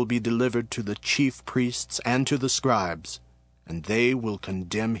Man will be delivered to the chief priests and to the scribes, and they will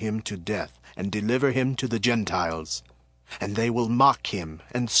condemn him to death, and deliver him to the Gentiles. And they will mock him,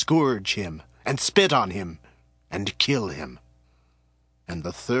 and scourge him, and spit on him, and kill him. And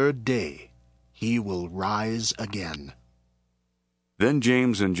the third day he will rise again. Then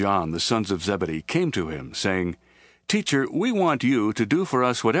James and John, the sons of Zebedee, came to him, saying, Teacher, we want you to do for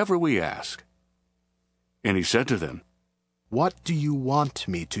us whatever we ask. And he said to them, What do you want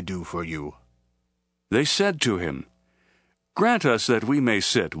me to do for you? They said to him, Grant us that we may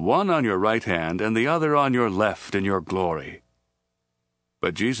sit, one on your right hand and the other on your left in your glory.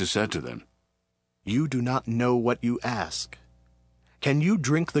 But Jesus said to them, You do not know what you ask. Can you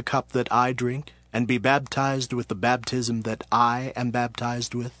drink the cup that I drink, and be baptized with the baptism that I am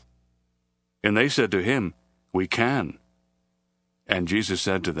baptized with? And they said to him, We can. And Jesus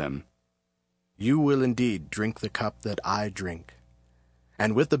said to them, You will indeed drink the cup that I drink,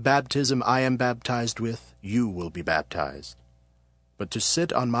 and with the baptism I am baptized with, you will be baptized. But to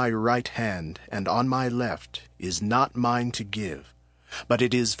sit on my right hand and on my left is not mine to give, but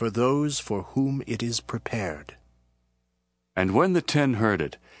it is for those for whom it is prepared. And when the 10 heard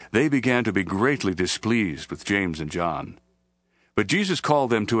it, they began to be greatly displeased with James and John. But Jesus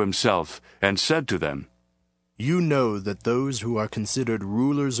called them to himself, and said to them, You know that those who are considered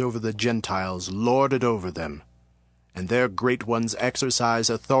rulers over the Gentiles lord it over them, and their great ones exercise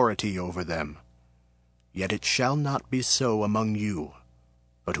authority over them. Yet it shall not be so among you,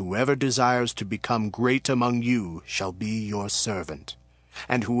 but whoever desires to become great among you shall be your servant.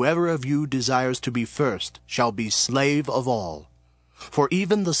 And whoever of you desires to be first shall be slave of all. For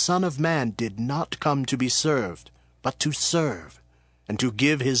even the Son of Man did not come to be served, but to serve, and to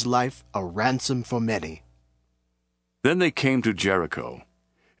give his life a ransom for many. Then they came to Jericho.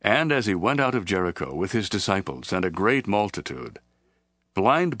 And as he went out of Jericho with his disciples and a great multitude,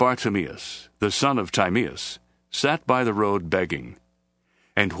 blind Bartimaeus, the son of Timaeus, sat by the road begging.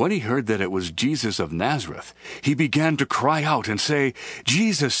 And when he heard that it was Jesus of Nazareth, he began to cry out and say,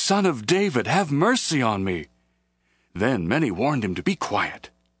 Jesus, Son of David, have mercy on me. Then many warned him to be quiet.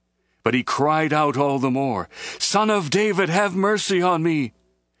 But he cried out all the more, Son of David, have mercy on me.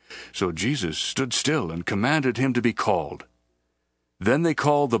 So Jesus stood still and commanded him to be called. Then they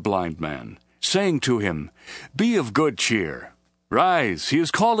called the blind man, saying to him, Be of good cheer. Rise, he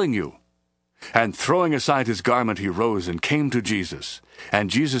is calling you. And throwing aside his garment, he rose and came to Jesus. And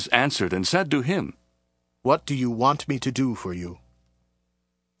Jesus answered and said to him, What do you want me to do for you?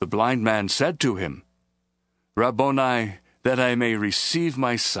 The blind man said to him, Rabboni, that I may receive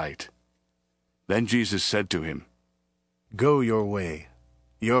my sight. Then Jesus said to him, Go your way.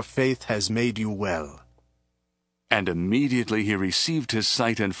 Your faith has made you well. And immediately he received his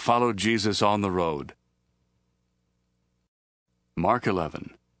sight and followed Jesus on the road. Mark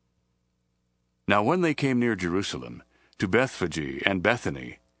 11. Now when they came near Jerusalem, to Bethphage and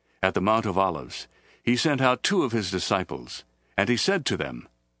Bethany, at the Mount of Olives, he sent out 2 of his disciples, and he said to them,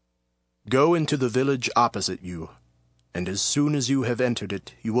 Go into the village opposite you, and as soon as you have entered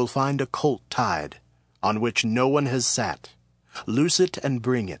it, you will find a colt tied, on which no one has sat. Loose it and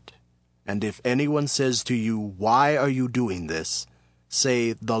bring it. And if anyone says to you, Why are you doing this?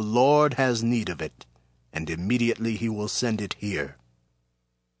 Say, The Lord has need of it, and immediately he will send it here.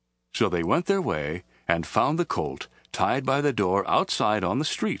 So they went their way, and found the colt tied by the door outside on the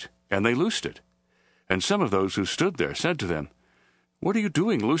street, and they loosed it. And some of those who stood there said to them, What are you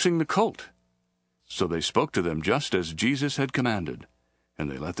doing loosing the colt? So they spoke to them just as Jesus had commanded, and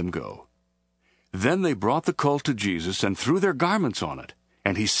they let them go. Then they brought the colt to Jesus and threw their garments on it,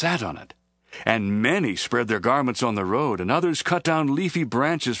 and he sat on it. And many spread their garments on the road, and others cut down leafy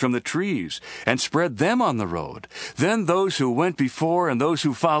branches from the trees, and spread them on the road. Then those who went before and those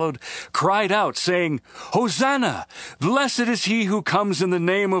who followed cried out, saying, Hosanna! Blessed is he who comes in the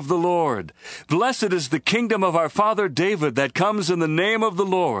name of the Lord. Blessed is the kingdom of our father David that comes in the name of the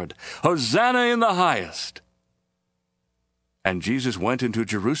Lord. Hosanna in the highest. And Jesus went into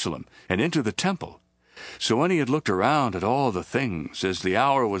Jerusalem, and into the temple. So when he had looked around at all the things, as the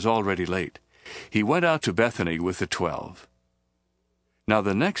hour was already late, he went out to Bethany with the 12. Now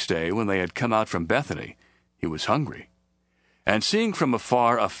the next day, when they had come out from Bethany, he was hungry. And seeing from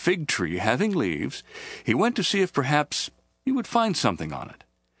afar a fig tree having leaves, he went to see if perhaps he would find something on it.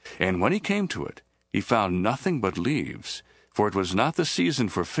 And when he came to it, he found nothing but leaves, for it was not the season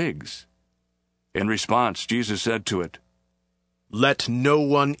for figs. In response, Jesus said to it, Let no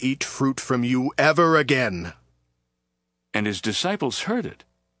one eat fruit from you ever again. And his disciples heard it.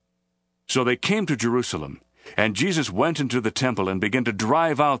 So they came to Jerusalem, and Jesus went into the temple and began to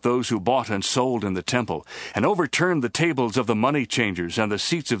drive out those who bought and sold in the temple, and overturned the tables of the money changers and the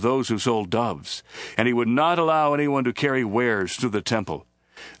seats of those who sold doves. And he would not allow anyone to carry wares through the temple.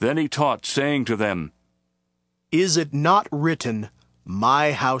 Then he taught, saying to them, Is it not written,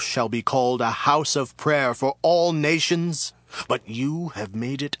 My house shall be called a house of prayer for all nations? But you have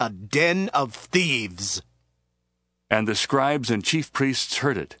made it a den of thieves. And the scribes and chief priests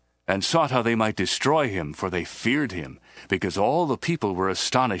heard it, and sought how they might destroy him, for they feared him, because all the people were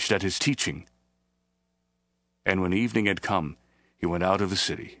astonished at his teaching. And when evening had come, he went out of the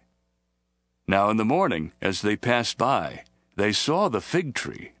city. Now in the morning, as they passed by, they saw the fig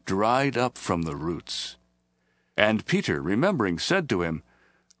tree dried up from the roots. And Peter, remembering, said to him,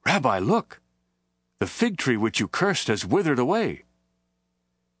 Rabbi, look, the fig tree which you cursed has withered away.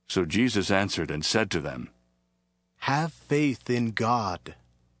 So Jesus answered and said to them, Have faith in God.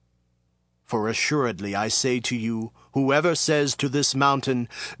 For assuredly I say to you, whoever says to this mountain,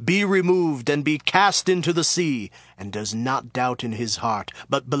 Be removed and be cast into the sea, and does not doubt in his heart,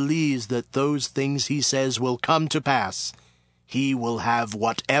 but believes that those things he says will come to pass, he will have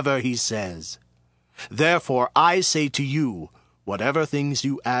whatever he says. Therefore I say to you, whatever things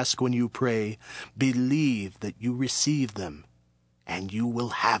you ask when you pray, believe that you receive them, and you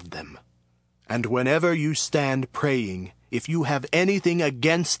will have them. And whenever you stand praying, if you have anything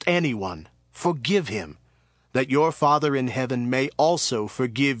against anyone, forgive him, that your Father in heaven may also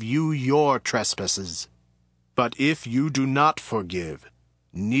forgive you your trespasses. But if you do not forgive,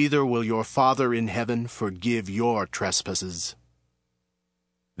 neither will your Father in heaven forgive your trespasses.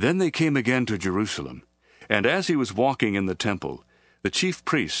 Then they came again to Jerusalem, and as he was walking in the temple, the chief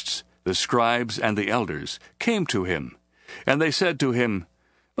priests, the scribes, and the elders came to him. And they said to him,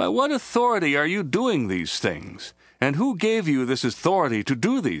 By what authority are you doing these things? And who gave you this authority to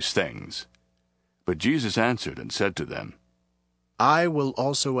do these things? But Jesus answered and said to them, I will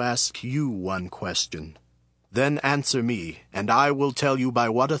also ask you one question. Then answer me, and I will tell you by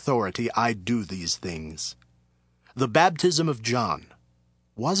what authority I do these things. The baptism of John,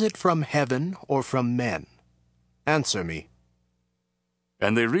 was it from heaven or from men? Answer me.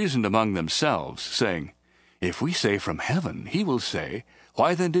 And they reasoned among themselves, saying, If we say from heaven, he will say,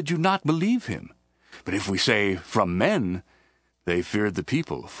 Why then did you not believe him? But if we say from men, they feared the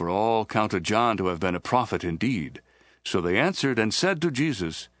people, for all counted John to have been a prophet indeed. So they answered and said to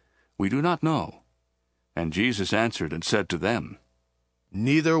Jesus, We do not know. And Jesus answered and said to them,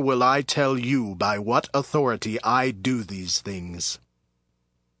 Neither will I tell you by what authority I do these things.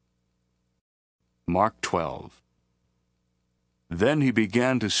 Mark 12. Then he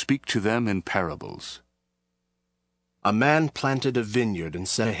began to speak to them in parables. A man planted a vineyard and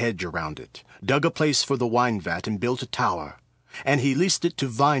set a hedge around it, dug a place for the wine vat and built a tower. And he leased it to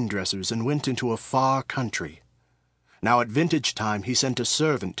vine dressers and went into a far country. Now at vintage time he sent a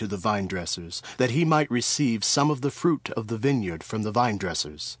servant to the vine dressers, that he might receive some of the fruit of the vineyard from the vine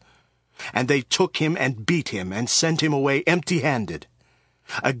dressers. And they took him and beat him and sent him away empty-handed.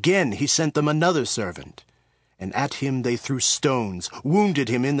 Again he sent them another servant, and at him they threw stones, wounded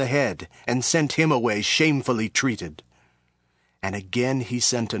him in the head, and sent him away shamefully treated. And again he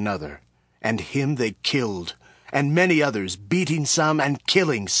sent another, and him they killed, and many others, beating some and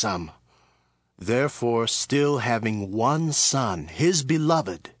killing some. Therefore, still having one son, his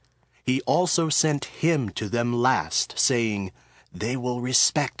beloved, he also sent him to them last, saying, They will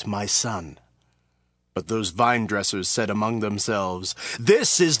respect my son. But those vine dressers said among themselves,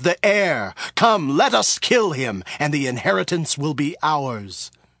 This is the heir. Come, let us kill him, and the inheritance will be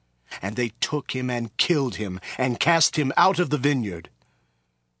ours. And they took him and killed him, and cast him out of the vineyard.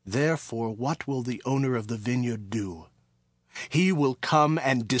 Therefore, what will the owner of the vineyard do? He will come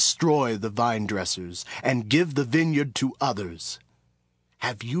and destroy the vine dressers, and give the vineyard to others.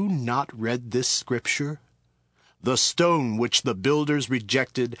 Have you not read this scripture? The stone which the builders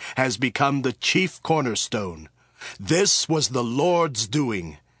rejected has become the chief cornerstone. This was the Lord's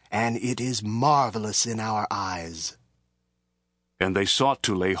doing, and it is marvelous in our eyes. And they sought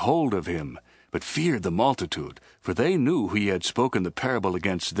to lay hold of him, but feared the multitude, for they knew he had spoken the parable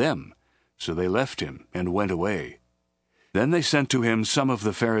against them. So they left him and went away. Then they sent to him some of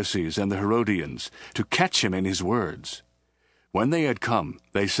the Pharisees and the Herodians, to catch him in his words. When they had come,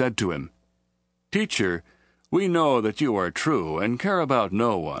 they said to him, Teacher, we know that you are true, and care about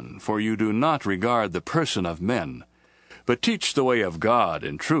no one, for you do not regard the person of men, but teach the way of God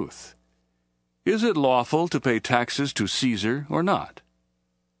in truth. Is it lawful to pay taxes to Caesar or not?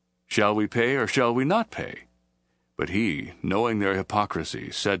 Shall we pay or shall we not pay? But he, knowing their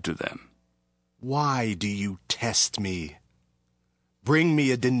hypocrisy, said to them, Why do you test me? Bring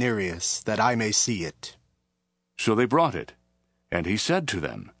me a denarius, that I may see it. So they brought it, and he said to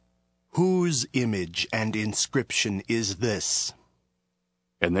them, Whose image and inscription is this?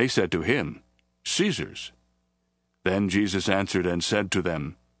 And they said to him, Caesar's. Then Jesus answered and said to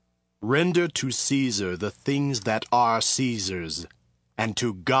them, Render to Caesar the things that are Caesar's, and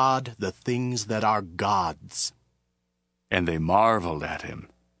to God the things that are God's. And they marveled at him.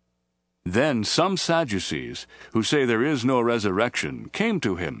 Then some Sadducees, who say there is no resurrection, came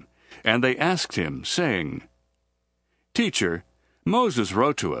to him, and they asked him, saying, Teacher, Moses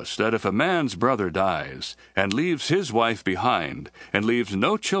wrote to us that if a man's brother dies, and leaves his wife behind, and leaves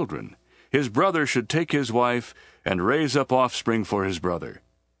no children, his brother should take his wife, and raise up offspring for his brother.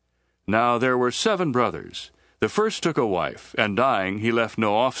 Now there were 7 brothers. The first took a wife, and dying he left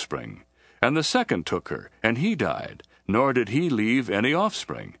no offspring. And the second took her, and he died, nor did he leave any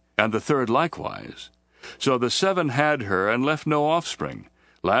offspring. And the third likewise. So the 7 had her, and left no offspring.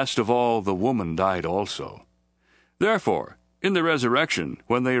 Last of all the woman died also. Therefore, in the resurrection,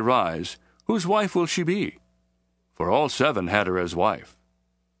 when they rise, whose wife will she be? For all 7 had her as wife.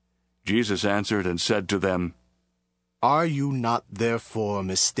 Jesus answered and said to them, Are you not therefore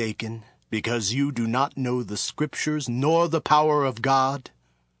mistaken, because you do not know the Scriptures, nor the power of God?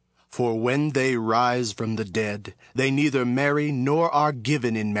 For when they rise from the dead, they neither marry nor are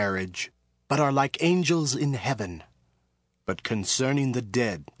given in marriage, but are like angels in heaven. But concerning the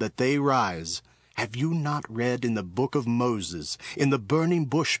dead, that they rise, have you not read in the book of Moses, in the burning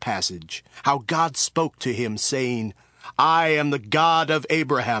bush passage, how God spoke to him, saying, I am the God of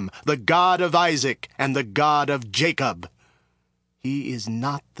Abraham, the God of Isaac, and the God of Jacob. He is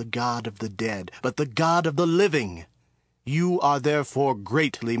not the God of the dead, but the God of the living. You are therefore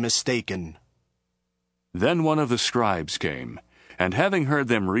greatly mistaken. Then one of the scribes came, and having heard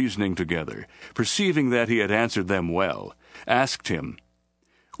them reasoning together, perceiving that he had answered them well, asked him,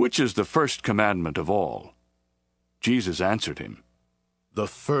 Which is the first commandment of all? Jesus answered him, The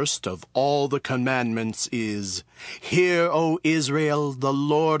first of all the commandments is, Hear, O Israel, the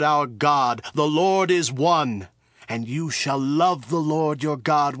Lord our God, the Lord is one. And you shall love the Lord your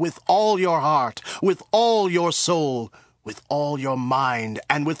God with all your heart, with all your soul, with all your mind,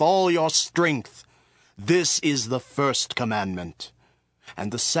 and with all your strength. This is the first commandment.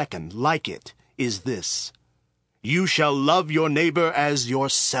 And the second, like it, is this: You shall love your neighbor as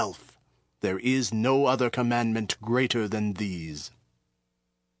yourself. There is no other commandment greater than these.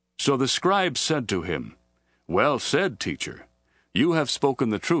 So the scribe said to him, Well said, teacher. You have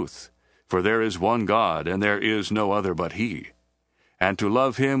spoken the truth, for there is one God, and there is no other but he. And to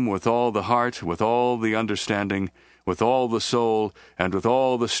love him with all the heart, with all the understanding, with all the soul, and with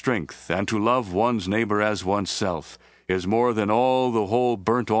all the strength, and to love one's neighbor as oneself, is more than all the whole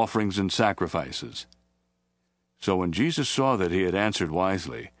burnt offerings and sacrifices. So when Jesus saw that he had answered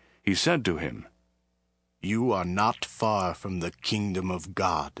wisely, he said to him, You are not far from the kingdom of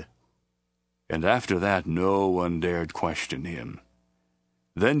God. And after that no one dared question him.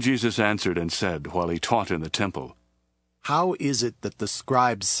 Then Jesus answered and said, while he taught in the temple, How is it that the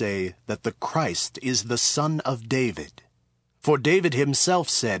scribes say that the Christ is the son of David? For David himself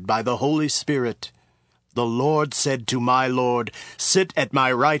said by the Holy Spirit, The Lord said to my Lord, Sit at my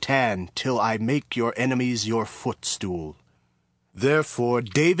right hand till I make your enemies your footstool. Therefore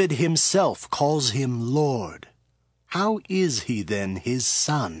David himself calls him Lord. How is he then his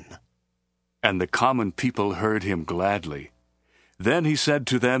son? And the common people heard him gladly. Then he said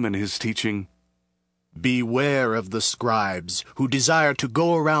to them in his teaching, Beware of the scribes, who desire to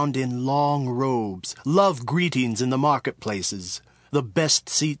go around in long robes, love greetings in the marketplaces, the best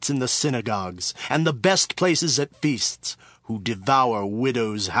seats in the synagogues, and the best places at feasts, who devour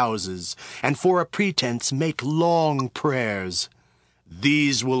widows' houses, and for a pretense make long prayers.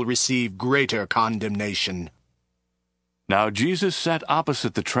 These will receive greater condemnation. Now Jesus sat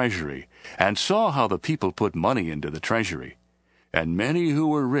opposite the treasury, and saw how the people put money into the treasury, and many who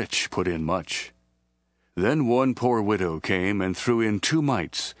were rich put in much. Then one poor widow came and threw in 2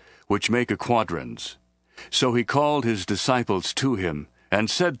 mites, which make a quadrans. So he called his disciples to him, and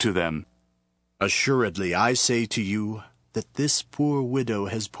said to them, Assuredly I say to you, that this poor widow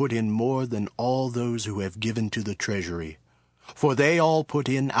has put in more than all those who have given to the treasury. For they all put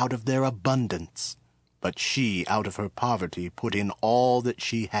in out of their abundance, but she out of her poverty put in all that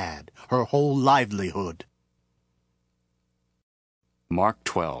she had, her whole livelihood. Mark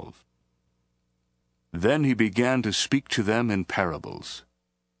 12. Then he began to speak to them in parables.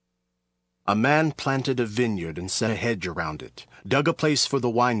 A man planted a vineyard and set a hedge around it, dug a place for the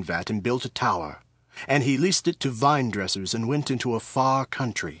wine vat and built a tower, and he leased it to vine dressers and went into a far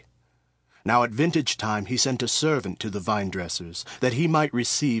country. Now at vintage time he sent a servant to the vine-dressers, that he might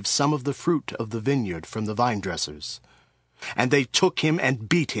receive some of the fruit of the vineyard from the vine-dressers. And they took him and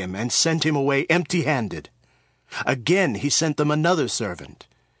beat him, and sent him away empty-handed. Again he sent them another servant,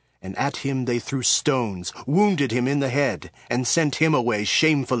 and at him they threw stones, wounded him in the head, and sent him away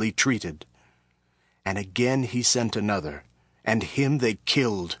shamefully treated. And again he sent another, and him they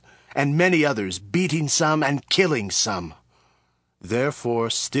killed, and many others, beating some and killing some. Therefore,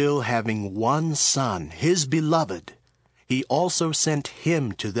 still having one son, his beloved, he also sent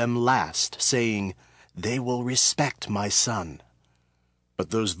him to them last, saying, They will respect my son.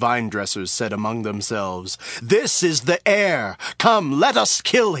 But those vine-dressers said among themselves, This is the heir. Come, let us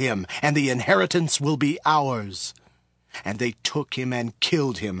kill him, and the inheritance will be ours. And they took him and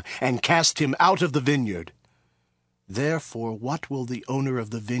killed him, and cast him out of the vineyard. Therefore, what will the owner of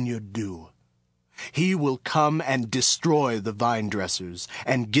the vineyard do? He will come and destroy the vine-dressers,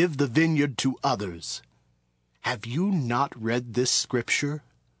 and give the vineyard to others. Have you not read this scripture?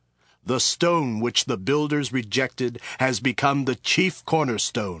 The stone which the builders rejected has become the chief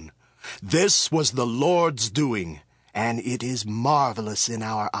cornerstone. This was the Lord's doing, and it is marvelous in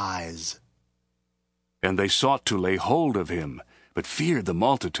our eyes. And they sought to lay hold of him, but feared the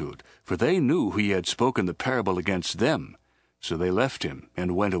multitude, for they knew he had spoken the parable against them. So they left him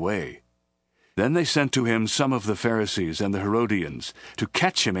and went away. Then they sent to him some of the Pharisees and the Herodians, to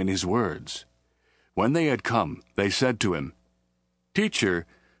catch him in his words. When they had come, they said to him, Teacher,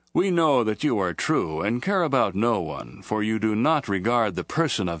 we know that you are true, and care about no one, for you do not regard the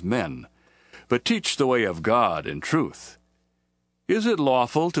person of men, but teach the way of God in truth. Is it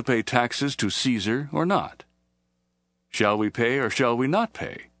lawful to pay taxes to Caesar or not? Shall we pay or shall we not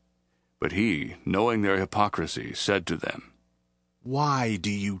pay? But he, knowing their hypocrisy, said to them, Why do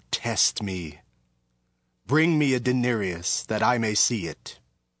you test me? Bring me a denarius, that I may see it.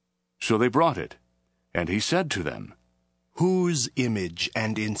 So they brought it, and he said to them, Whose image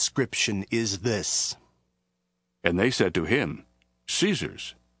and inscription is this? And they said to him,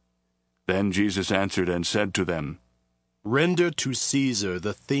 Caesar's. Then Jesus answered and said to them, Render to Caesar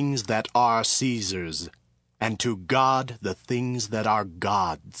the things that are Caesar's, and to God the things that are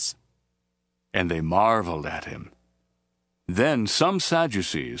God's. And they marveled at him. Then some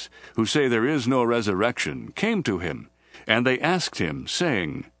Sadducees, who say there is no resurrection, came to him, and they asked him,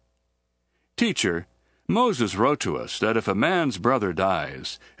 saying, Teacher, Moses wrote to us that if a man's brother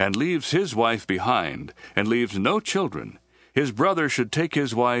dies, and leaves his wife behind, and leaves no children, his brother should take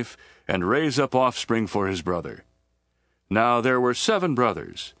his wife, and raise up offspring for his brother. Now there were 7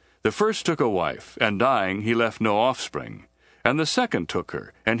 brothers. The first took a wife, and dying he left no offspring. And the second took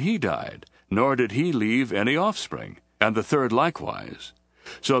her, and he died, nor did he leave any offspring. And the third likewise.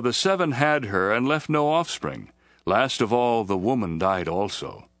 So the 7 had her, and left no offspring. Last of all the woman died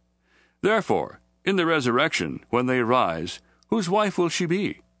also. Therefore, in the resurrection, when they rise, whose wife will she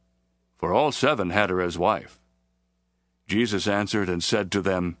be? For all 7 had her as wife. Jesus answered and said to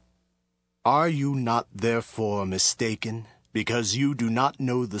them, Are you not therefore mistaken, because you do not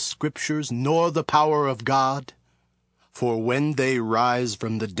know the Scriptures, nor the power of God? For when they rise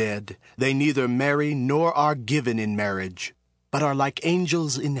from the dead, they neither marry nor are given in marriage, but are like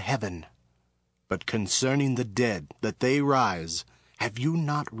angels in heaven. But concerning the dead, that they rise, have you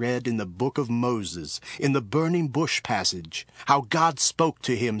not read in the book of Moses, in the burning bush passage, how God spoke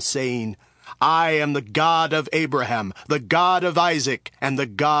to him, saying, I am the God of Abraham, the God of Isaac, and the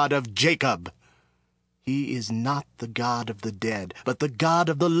God of Jacob. He is not the God of the dead, but the God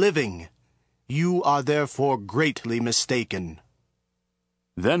of the living. You are therefore greatly mistaken.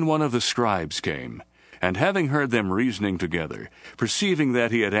 Then one of the scribes came, and having heard them reasoning together, perceiving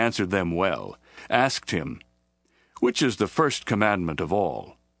that he had answered them well, asked him, Which is the first commandment of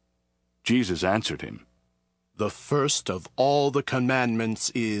all? Jesus answered him, The first of all the commandments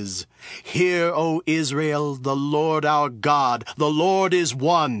is, Hear, O Israel, the Lord our God, the Lord is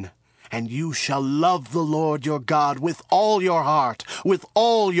one. And you shall love the Lord your God with all your heart, with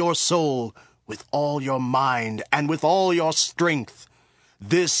all your soul, with all your mind, and with all your strength.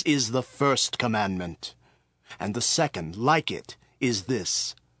 This is the first commandment. And the second, like it, is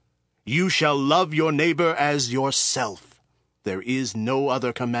this: You shall love your neighbor as yourself. There is no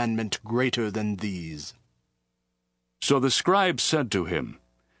other commandment greater than these. So the scribes said to him,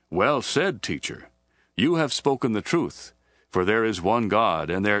 Well said, teacher. You have spoken the truth. For there is one God,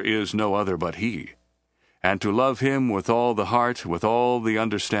 and there is no other but he. And to love him with all the heart, with all the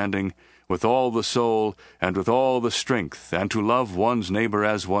understanding, with all the soul, and with all the strength, and to love one's neighbor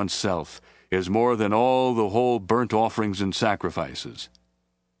as oneself, is more than all the whole burnt offerings and sacrifices.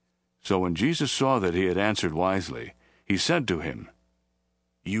 So when Jesus saw that he had answered wisely, he said to him,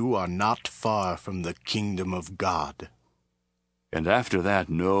 You are not far from the kingdom of God." And after that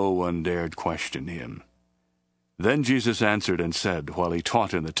no one dared question him. Then Jesus answered and said, while he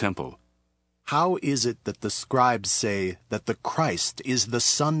taught in the temple, "How is it that the scribes say that the Christ is the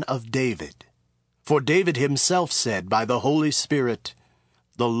son of David? For David himself said by the Holy Spirit,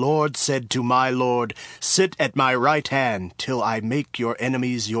 'The Lord said to my Lord, Sit at my right hand till I make your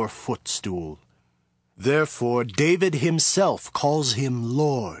enemies your footstool.' Therefore David himself calls him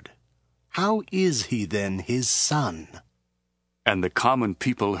Lord. How is he then his son?" And the common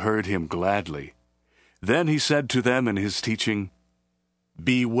people heard him gladly. Then he said to them in his teaching,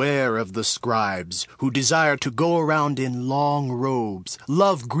 "Beware of the scribes, who desire to go around in long robes,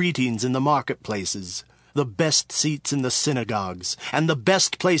 love greetings in the marketplaces, the best seats in the synagogues, and the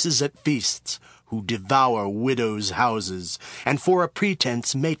best places at feasts, who devour widows' houses, and for a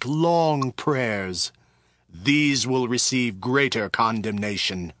pretense make long prayers. These will receive greater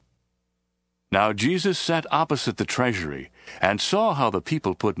condemnation." Now Jesus sat opposite the treasury, and saw how the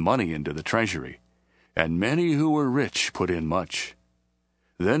people put money into the treasury, and many who were rich put in much.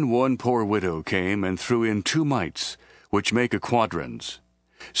 Then one poor widow came and threw in 2 mites, which make a quadrans.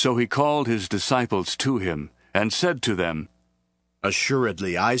 So he called his disciples to him, and said to them,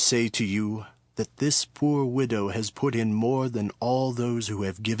 "Assuredly I say to you, that this poor widow has put in more than all those who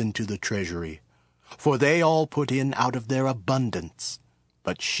have given to the treasury. For they all put in out of their abundance,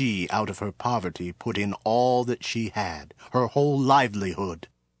 but she out of her poverty put in all that she had, her whole livelihood."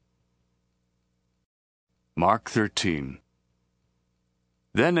 Mark 13.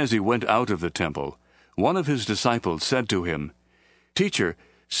 Then as he went out of the temple, one of his disciples said to him, "Teacher,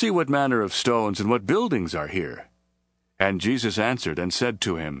 see what manner of stones and what buildings are here." And Jesus answered and said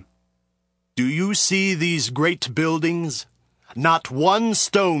to him, "Do you see these great buildings? Not one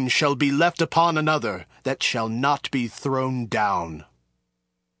stone shall be left upon another that shall not be thrown down."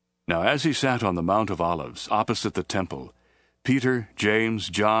 Now as he sat on the Mount of Olives, opposite the temple, Peter, James,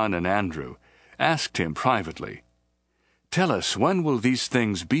 John, and Andrew asked him privately, "Tell us, when will these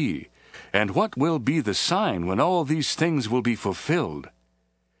things be? And what will be the sign when all these things will be fulfilled?"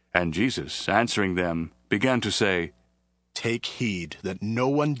 And Jesus, answering them, began to say, "Take heed that no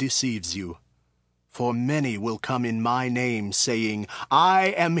one deceives you. For many will come in my name, saying, 'I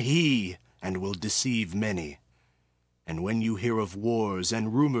am he,' and will deceive many. And when you hear of wars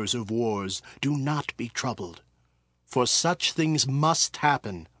and rumors of wars, do not be troubled. For such things must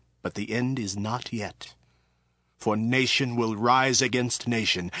happen, but the end is not yet. For nation will rise against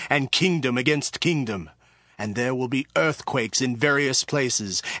nation, and kingdom against kingdom. And there will be earthquakes in various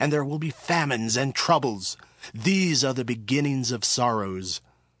places, and there will be famines and troubles. These are the beginnings of sorrows.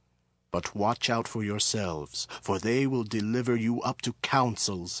 But watch out for yourselves, for they will deliver you up to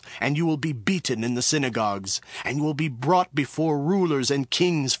councils, and you will be beaten in the synagogues, and you will be brought before rulers and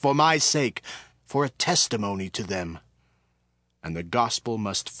kings for my sake, for a testimony to them. And the gospel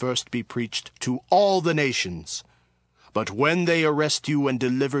must first be preached to all the nations. But when they arrest you and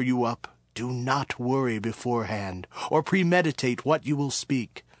deliver you up, do not worry beforehand, or premeditate what you will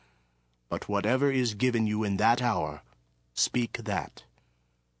speak. But whatever is given you in that hour, speak that.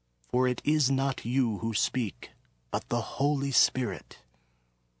 For it is not you who speak, but the Holy Spirit.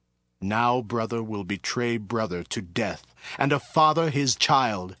 Now brother will betray brother to death, and a father his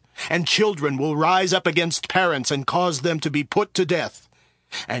child, and children will rise up against parents and cause them to be put to death.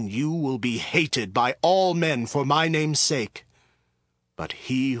 And you will be hated by all men for my name's sake. But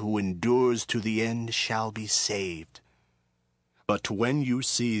he who endures to the end shall be saved. But when you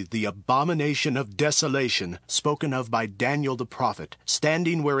see the abomination of desolation spoken of by Daniel the prophet,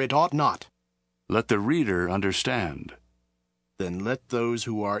 standing where it ought not, let the reader understand. Then let those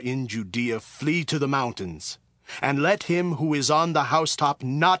who are in Judea flee to the mountains. And let him who is on the housetop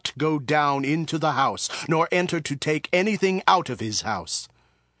not go down into the house, nor enter to take anything out of his house.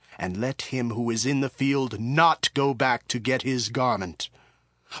 And let him who is in the field not go back to get his garment.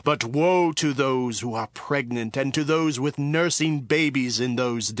 But woe to those who are pregnant and to those with nursing babies in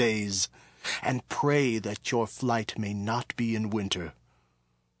those days. And pray that your flight may not be in winter.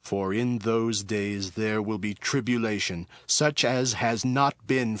 For in those days there will be tribulation, such as has not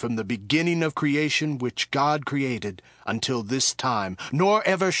been from the beginning of creation which God created until this time, nor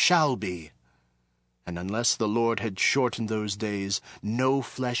ever shall be. And unless the Lord had shortened those days, no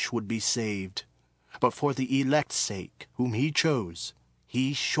flesh would be saved. But for the elect's sake, whom he chose,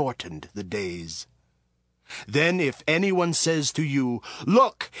 he shortened the days. Then if anyone says to you,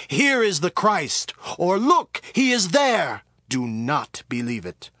 'Look, here is the Christ,' or 'Look, he is there,' do not believe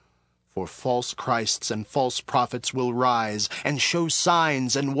it. For false Christs and false prophets will rise and show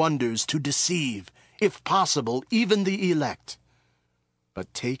signs and wonders to deceive, if possible, even the elect.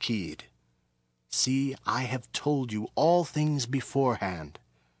 But take heed. See, I have told you all things beforehand.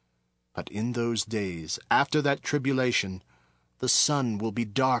 But in those days, after that tribulation, the sun will be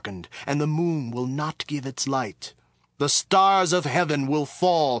darkened, and the moon will not give its light. The stars of heaven will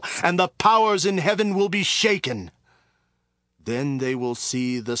fall, and the powers in heaven will be shaken. Then they will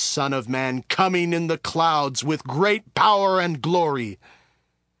see the Son of Man coming in the clouds with great power and glory.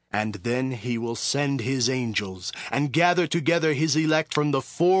 And then he will send his angels, and gather together his elect from the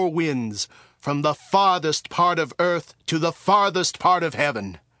four winds, from the farthest part of earth to the farthest part of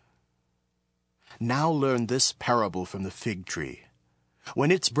heaven. Now learn this parable from the fig tree.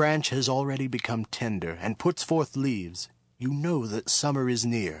 When its branch has already become tender and puts forth leaves, you know that summer is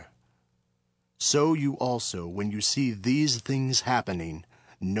near. So you also, when you see these things happening,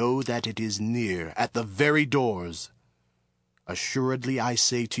 know that it is near, at the very doors. Assuredly I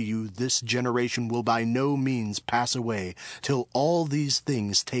say to you, this generation will by no means pass away till all these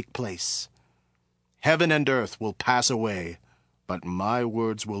things take place. Heaven and earth will pass away, but my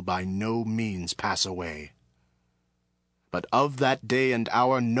words will by no means pass away. But of that day and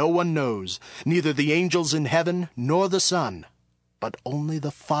hour no one knows, neither the angels in heaven nor the Son, but only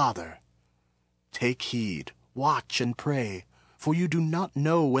the Father. Take heed, watch and pray, for you do not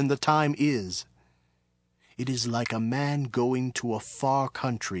know when the time is. It is like a man going to a far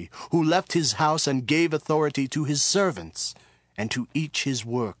country, who left his house and gave authority to his servants, and to each his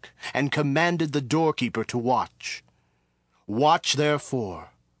work, and commanded the doorkeeper to watch. Watch therefore,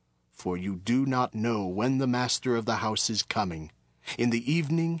 for you do not know when the master of the house is coming, in the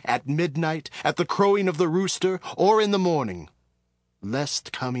evening, at midnight, at the crowing of the rooster, or in the morning,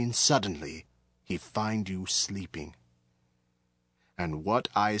 lest coming suddenly he find you sleeping. And what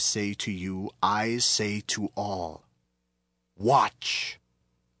I say to you, I say to all. Watch.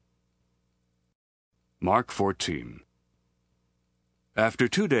 Mark 14. After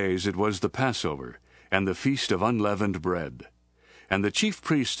 2 days it was the Passover, and the feast of unleavened bread. And the chief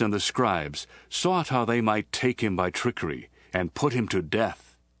priests and the scribes sought how they might take him by trickery, and put him to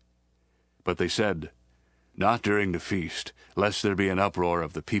death. But they said, Not during the feast, lest there be an uproar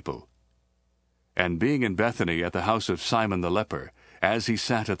of the people. And being in Bethany at the house of Simon the leper, as he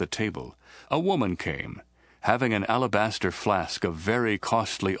sat at the table, a woman came, having an alabaster flask of very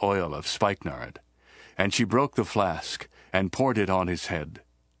costly oil of spikenard. And she broke the flask, and poured it on his head.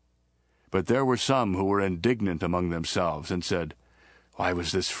 But there were some who were indignant among themselves, and said, Why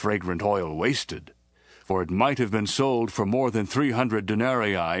was this fragrant oil wasted? For it might have been sold for more than 300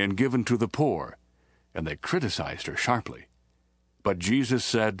 denarii and given to the poor. And they criticized her sharply. But Jesus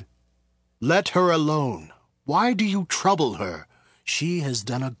said, Let her alone. Why do you trouble her? She has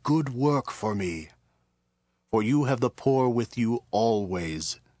done a good work for me. For you have the poor with you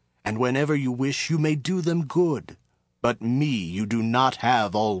always, and whenever you wish you may do them good. But me you do not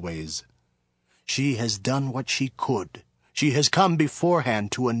have always. She has done what she could. She has come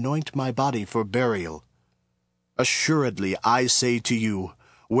beforehand to anoint my body for burial. Assuredly I say to you,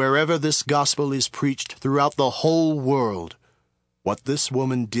 wherever this gospel is preached throughout the whole world, what this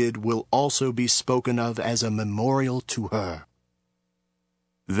woman did will also be spoken of as a memorial to her.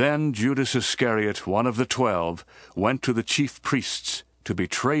 Then Judas Iscariot, one of the 12, went to the chief priests to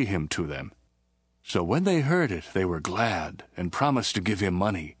betray him to them. So when they heard it, they were glad, and promised to give him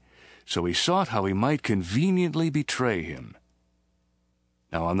money. So he sought how he might conveniently betray him.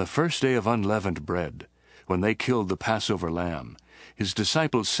 Now on the first day of unleavened bread, when they killed the Passover lamb, his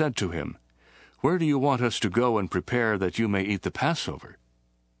disciples said to him, Where do you want us to go and prepare that you may eat the Passover?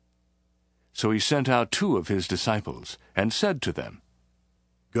 So he sent out 2 of his disciples, and said to them,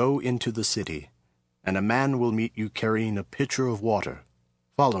 Go into the city, and a man will meet you carrying a pitcher of water.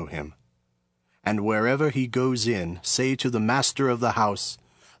 Follow him. And wherever he goes in, say to the master of the house,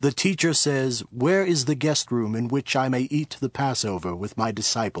 The teacher says, Where is the guest room in which I may eat the Passover with my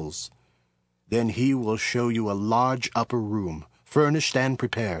disciples? Then he will show you a large upper room, furnished and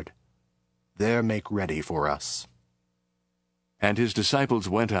prepared. There make ready for us. And his disciples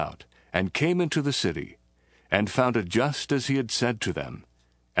went out, and came into the city, and found it just as he had said to them,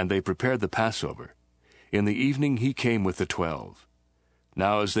 and they prepared the Passover. In the evening he came with the 12.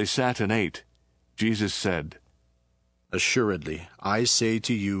 Now as they sat and ate, Jesus said, Assuredly, I say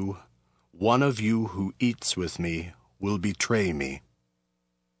to you, one of you who eats with me will betray me.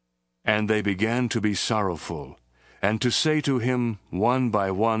 And they began to be sorrowful, and to say to him one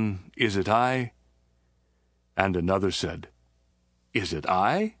by one, Is it I? And another said, Is it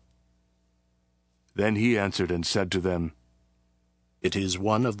I? Then he answered and said to them, It is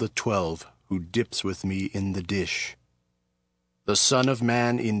one of the 12 who dips with me in the dish. The Son of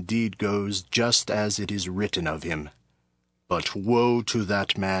Man indeed goes just as it is written of him. But woe to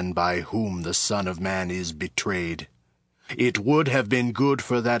that man by whom the Son of Man is betrayed. It would have been good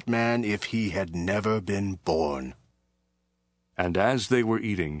for that man if he had never been born." And as they were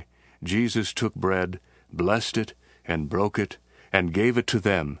eating, Jesus took bread, blessed it, and broke it, and gave it to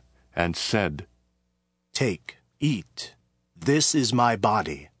them, and said, "Take, eat. This is my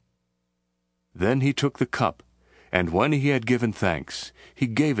body." Then he took the cup, and when he had given thanks, he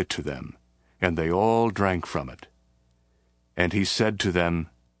gave it to them, and they all drank from it. And he said to them,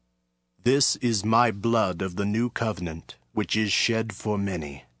 "This is my blood of the new covenant, which is shed for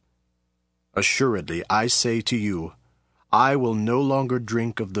many. Assuredly, I say to you, I will no longer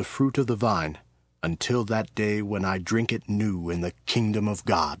drink of the fruit of the vine until that day when I drink it new in the kingdom of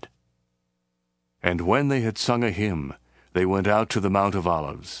God." And when they had sung a hymn, they went out to the Mount of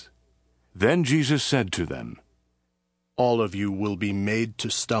Olives. Then Jesus said to them, "All of you will be made to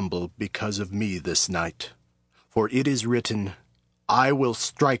stumble because of me this night. For it is written, I will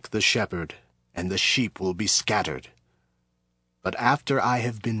strike the shepherd, and the sheep will be scattered. But after I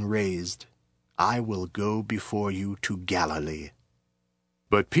have been raised, I will go before you to Galilee."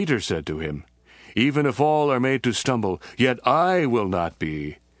 But Peter said to him, "Even if all are made to stumble, yet I will not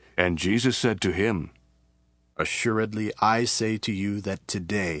be." And Jesus said to him, "Assuredly I say to you that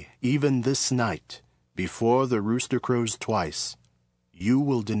today, even this night, before the rooster crows twice, you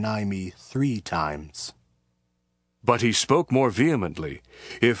will deny me 3 times. But he spoke more vehemently,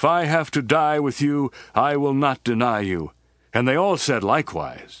 "If I have to die with you, I will not deny you." And they all said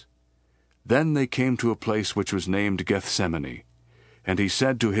likewise. Then they came to a place which was named Gethsemane, and he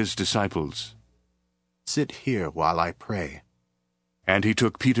said to his disciples, "Sit here while I pray." And he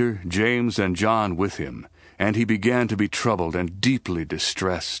took Peter, James, and John with him, and he began to be troubled and deeply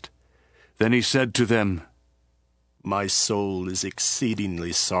distressed. Then he said to them, "My soul is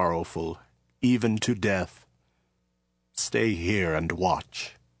exceedingly sorrowful, even to death. Stay here and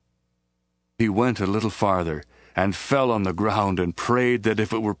watch." He went a little farther, and fell on the ground, and prayed that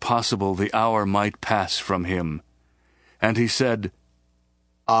if it were possible the hour might pass from him. And he said,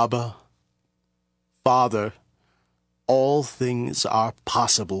 "Abba, Father, all things are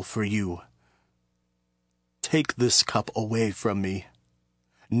possible for you. Take this cup away from me.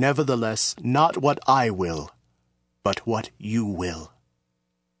 Nevertheless, not what I will, but what you will."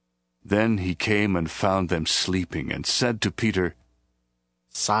 Then he came and found them sleeping, and said to Peter,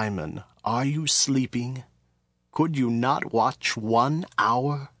 "Simon, are you sleeping? Could you not watch 1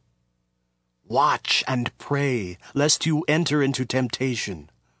 hour? Watch and pray, lest you enter into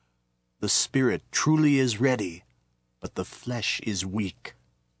temptation. The spirit truly is ready, but the flesh is weak."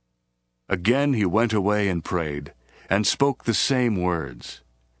 Again he went away and prayed, and spoke the same words.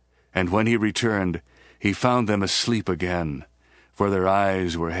 And when he returned, he found them asleep again, for their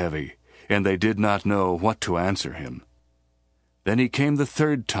eyes were heavy, and they did not know what to answer him. Then he came the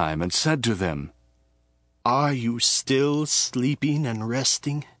 3rd time, and said to them, "Are you still sleeping and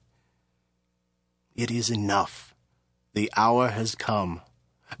resting? It is enough. The hour has come.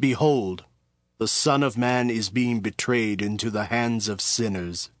 Behold, the Son of Man is being betrayed into the hands of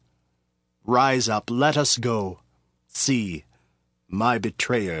sinners. Rise up, let us go. See, my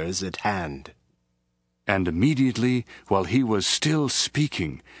betrayer is at hand." And immediately, while he was still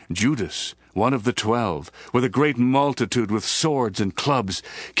speaking, Judas, one of the 12, with a great multitude with swords and clubs,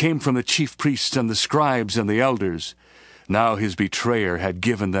 came from the chief priests and the scribes and the elders. Now his betrayer had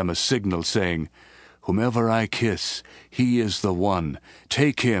given them a signal, saying, "Whomever I kiss, he is the one.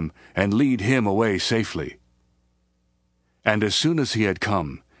 Take him and lead him away safely." And as soon as he had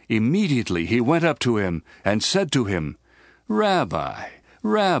come, immediately he went up to him and said to him, "Rabbi,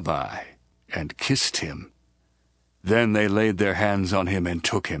 Rabbi," and kissed him. Then they laid their hands on him and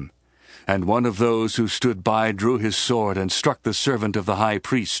took him. And one of those who stood by drew his sword and struck the servant of the high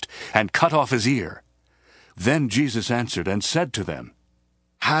priest, and cut off his ear. Then Jesus answered and said to them,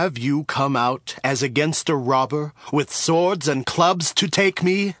 "Have you come out as against a robber, with swords and clubs to take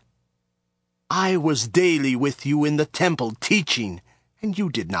me? I was daily with you in the temple teaching, and you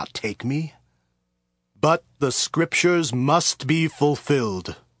did not take me. But the scriptures must be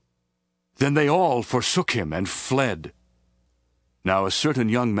fulfilled." Then they all forsook him and fled. Now a certain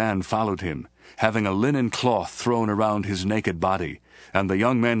young man followed him, having a linen cloth thrown around his naked body. And the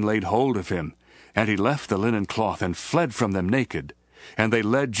young men laid hold of him, and he left the linen cloth and fled from them naked. And they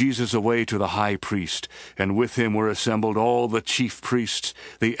led Jesus away to the high priest, and with him were assembled all the chief priests,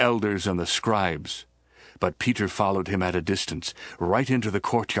 the elders, and the scribes. But Peter followed him at a distance, right into the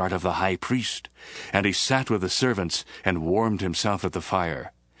courtyard of the high priest. And he sat with the servants, and warmed himself at the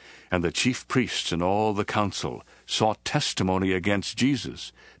fire. And the chief priests and all the council sought testimony against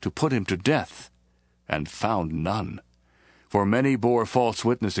Jesus, to put him to death, and found none. For many bore false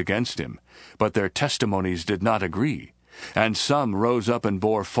witness against him, but their testimonies did not agree. And some rose up and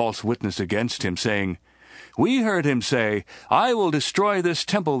bore false witness against him, saying, We heard him say, I will destroy this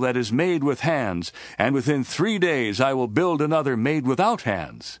temple that is made with hands, and within 3 days I will build another made without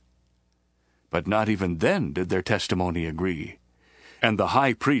hands. But not even then did their testimony agree. And the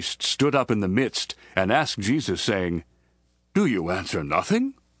high priest stood up in the midst, and asked Jesus, saying, Do you answer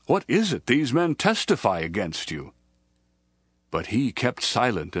nothing? What is it these men testify against you? But he kept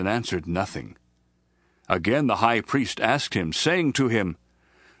silent and answered nothing. Again the high priest asked him, saying to him,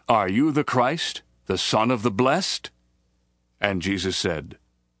 Are you the Christ, the Son of the Blessed? And Jesus said,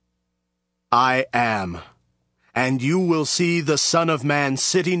 I am. And you will see the Son of Man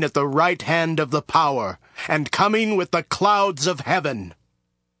sitting at the right hand of the power, and coming with the clouds of heaven.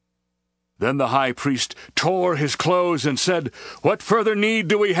 Then the high priest tore his clothes and said, What further need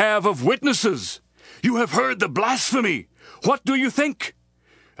do we have of witnesses? You have heard the blasphemy. What do you think?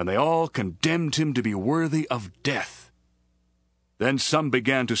 And they all condemned him to be worthy of death. Then some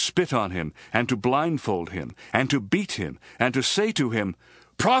began to spit on him, and to blindfold him, and to beat him, and to say to him,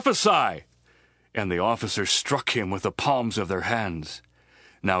 Prophesy! And the officers struck him with the palms of their hands.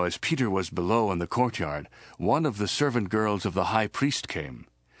 Now as Peter was below in the courtyard, one of the servant girls of the high priest came.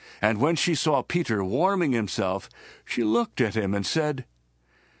 And when she saw Peter warming himself, she looked at him and said,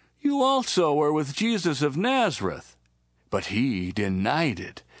 You also were with Jesus of Nazareth. But he denied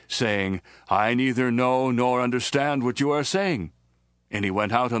it, saying, I neither know nor understand what you are saying. And he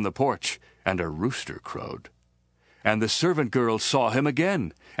went out on the porch, and a rooster crowed. And the servant girl saw him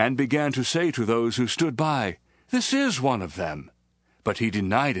again, and began to say to those who stood by, This is one of them. But he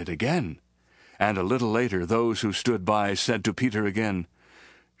denied it again. And a little later those who stood by said to Peter again,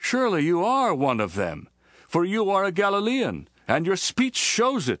 Surely you are one of them, for you are a Galilean, and your speech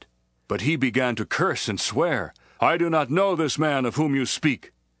shows it. But he began to curse and swear, I do not know this man of whom you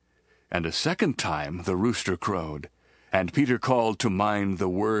speak. And a second time the rooster crowed, and Peter called to mind the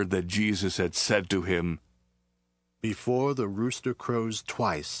word that Jesus had said to him, Before the rooster crows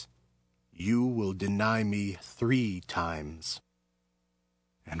twice, you will deny me 3 times.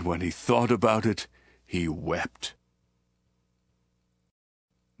 And when he thought about it, he wept.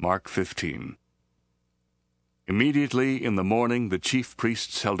 Mark 15. Immediately in the morning the chief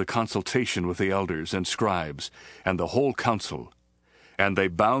priests held a consultation with the elders and scribes and the whole council. And they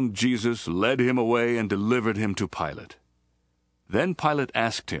bound Jesus, led him away, and delivered him to Pilate. Then Pilate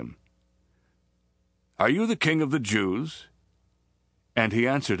asked him, Are you the king of the Jews? And he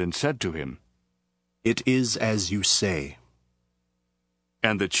answered and said to him, It is as you say.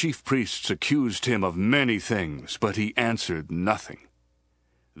 And the chief priests accused him of many things, but he answered nothing.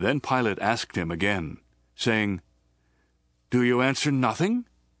 Then Pilate asked him again, saying, Do you answer nothing?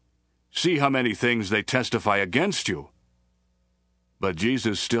 See how many things they testify against you. But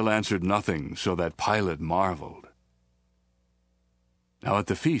Jesus still answered nothing, so that Pilate marveled. Now at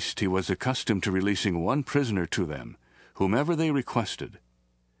the feast he was accustomed to releasing one prisoner to them, whomever they requested.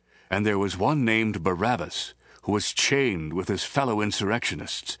 And there was one named Barabbas, who was chained with his fellow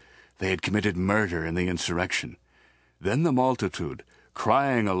insurrectionists. They had committed murder in the insurrection. Then the multitude,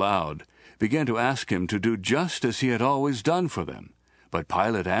 crying aloud, began to ask him to do just as he had always done for them. But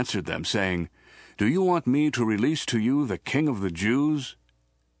Pilate answered them, saying, Do you want me to release to you the king of the Jews?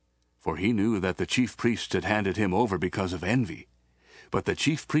 For he knew that the chief priests had handed him over because of envy. But the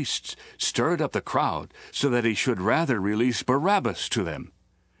chief priests stirred up the crowd, so that he should rather release Barabbas to them.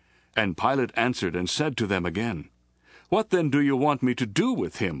 And Pilate answered and said to them again, What then do you want me to do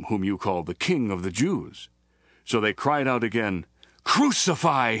with him whom you call the king of the Jews? So they cried out again,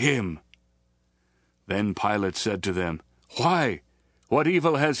 Crucify him! Then Pilate said to them, Why? What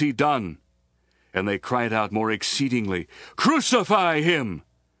evil has he done? And they cried out more exceedingly, Crucify him!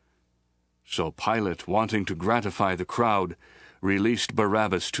 So Pilate, wanting to gratify the crowd, released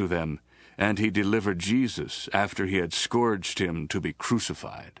Barabbas to them, and he delivered Jesus after he had scourged him to be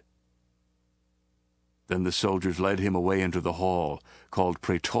crucified. Then the soldiers led him away into the hall, called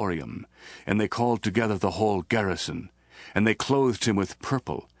Praetorium, and they called together the whole garrison, and they clothed him with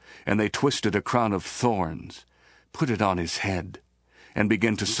purple, and they twisted a crown of thorns, put it on his head, and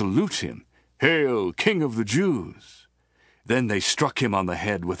began to salute him, Hail, King of the Jews! Then they struck him on the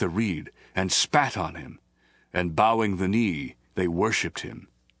head with a reed, and spat on him, and bowing the knee, they worshipped him.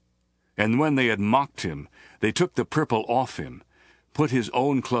 And when they had mocked him, they took the purple off him, put his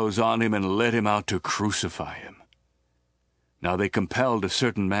own clothes on him, and led him out to crucify him. Now they compelled a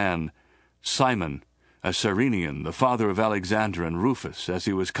certain man, Simon, a Cyrenian, the father of Alexander and Rufus, as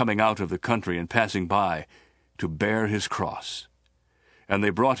he was coming out of the country and passing by, to bear his cross. And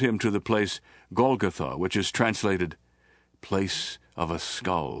they brought him to the place Golgotha, which is translated, place of a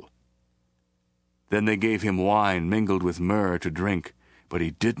skull. Then they gave him wine mingled with myrrh to drink, but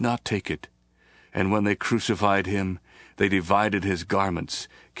he did not take it. And when they crucified him, they divided his garments,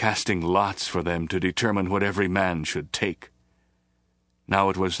 casting lots for them to determine what every man should take. Now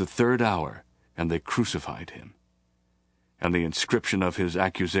it was the 3rd hour, and they crucified him. And the inscription of his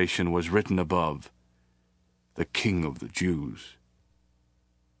accusation was written above, "The King of the Jews."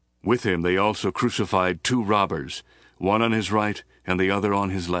 With him they also crucified 2 robbers, one on his right and the other on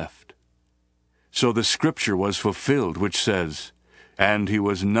his left. So the scripture was fulfilled, which says, "And he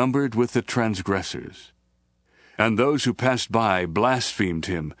was numbered with the transgressors." And those who passed by blasphemed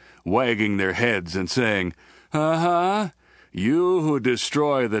him, wagging their heads and saying, "Ha! You who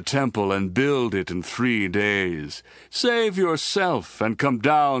destroy the temple and build it in 3 days, save yourself and come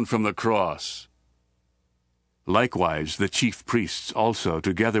down from the cross." Likewise the chief priests also,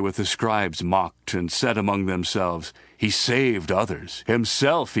 together with the scribes, mocked and said among themselves, "He saved others.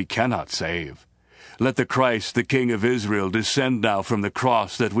 Himself he cannot save. Let the Christ, the King of Israel, descend now from the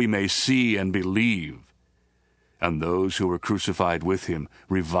cross, that we may see and believe." And those who were crucified with him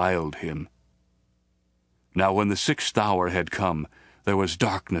reviled him. Now when the 6th hour had come, there was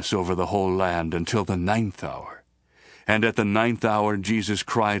darkness over the whole land until the 9th hour. And at the 9th hour Jesus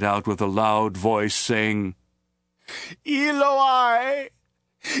cried out with a loud voice, saying, "Eloi,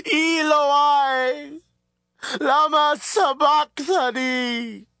 Eloi, lama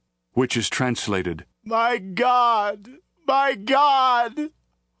sabachthani," which is translated, my God,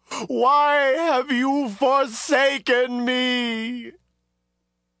 why have you forsaken me?"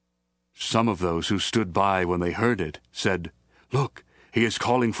 Some of those who stood by when they heard it said, "Look, he is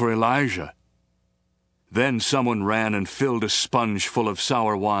calling for Elijah." Then someone ran and filled a sponge full of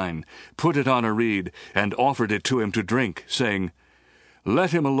sour wine, put it on a reed, and offered it to him to drink, saying,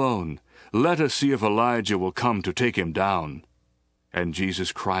 "Let him alone. Let us see if Elijah will come to take him down." And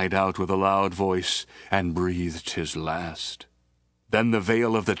Jesus cried out with a loud voice, and breathed his last. Then the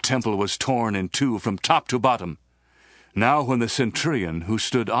veil of the temple was torn in 2 from top to bottom. Now when the centurion who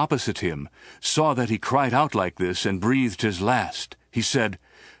stood opposite him saw that he cried out like this and breathed his last, he said,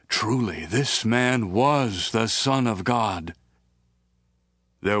 "Truly this man was the Son of God."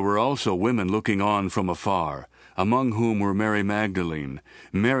 There were also women looking on from afar, among whom were Mary Magdalene,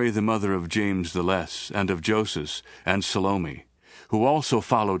 Mary the mother of James the Less, and of Joseph, and Salome, who also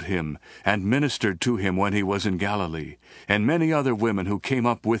followed him, and ministered to him when he was in Galilee, and many other women who came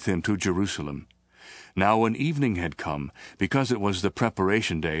up with him to Jerusalem. Now when evening had come, because it was the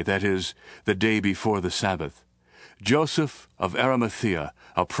preparation day, that is, the day before the Sabbath, Joseph of Arimathea,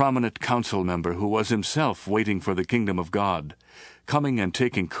 a prominent council member who was himself waiting for the kingdom of God, coming and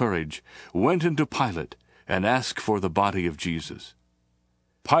taking courage, went into Pilate and asked for the body of Jesus.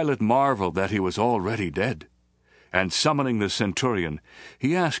 Pilate marveled that he was already dead, and summoning the centurion,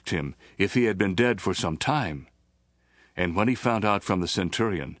 he asked him if he had been dead for some time. And when he found out from the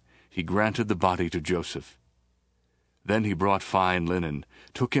centurion, he granted the body to Joseph. Then he brought fine linen,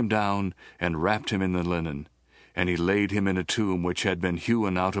 took him down, and wrapped him in the linen. And he laid him in a tomb which had been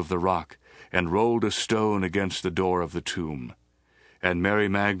hewn out of the rock, and rolled a stone against the door of the tomb. And Mary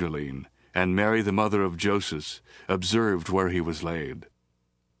Magdalene, and Mary the mother of Joseph, observed where he was laid.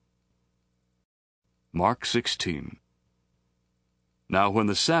 Mark 16. Now when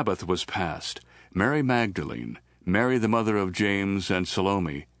the Sabbath was past, Mary Magdalene, Mary the mother of James, and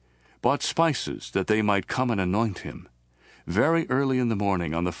Salome, bought spices that they might come and anoint him. Very early in the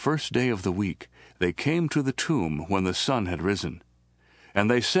morning, on the 1st day of the week, they came to the tomb when the sun had risen. And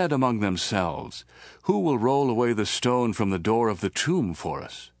they said among themselves, "Who will roll away the stone from the door of the tomb for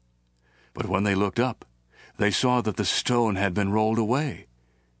us?" But when they looked up, they saw that the stone had been rolled away,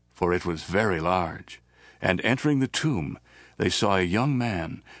 for it was very large. And entering the tomb, they saw a young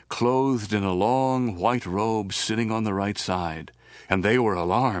man, clothed in a long white robe, sitting on the right side, and they were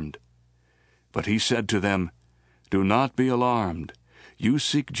alarmed. But he said to them, "Do not be alarmed. You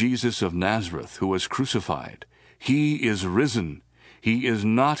seek Jesus of Nazareth, who was crucified. He is risen. He is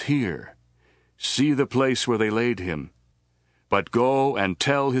not here. See the place where they laid him. But go and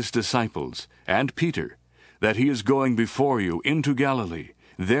tell his disciples, and Peter, that he is going before you into Galilee.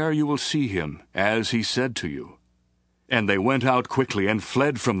 There you will see him, as he said to you." And they went out quickly and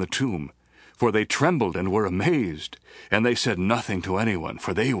fled from the tomb, for they trembled and were amazed, and they said nothing to anyone,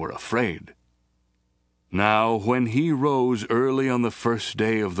 for they were afraid. Now when he rose early on the 1st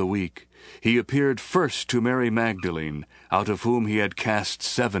day of the week, he appeared first to Mary Magdalene, out of whom he had cast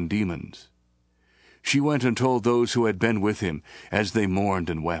 7 demons. She went and told those who had been with him, as they mourned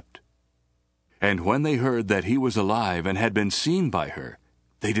and wept. And when they heard that he was alive and had been seen by her,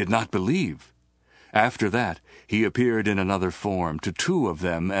 they did not believe. After that, he appeared in another form to 2 of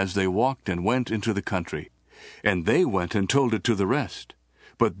them as they walked and went into the country. And they went and told it to the rest,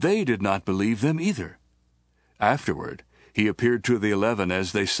 but they did not believe them either. Afterward, he appeared to the 11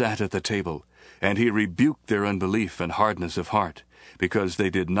 as they sat at the table, and he rebuked their unbelief and hardness of heart, because they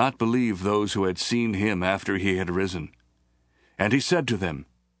did not believe those who had seen him after he had risen. And he said to them,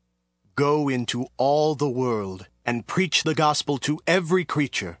 Go into all the world and preach the gospel to every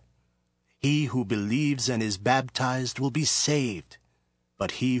creature. He who believes and is baptized will be saved,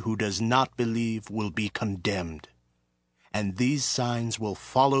 but he who does not believe will be condemned. And these signs will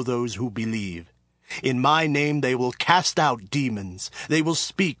follow those who believe. In my name they will cast out demons. They will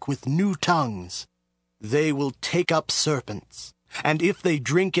speak with new tongues. They will take up serpents. And if they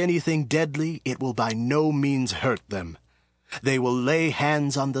drink anything deadly, it will by no means hurt them. They will lay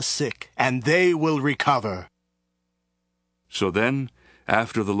hands on the sick, and they will recover. So then,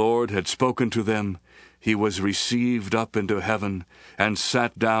 after the Lord had spoken to them, he was received up into heaven, and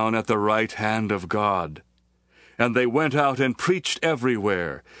sat down at the right hand of God. And they went out and preached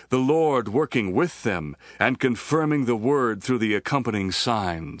everywhere, the Lord working with them, and confirming the word through the accompanying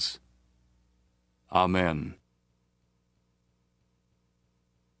signs. Amen.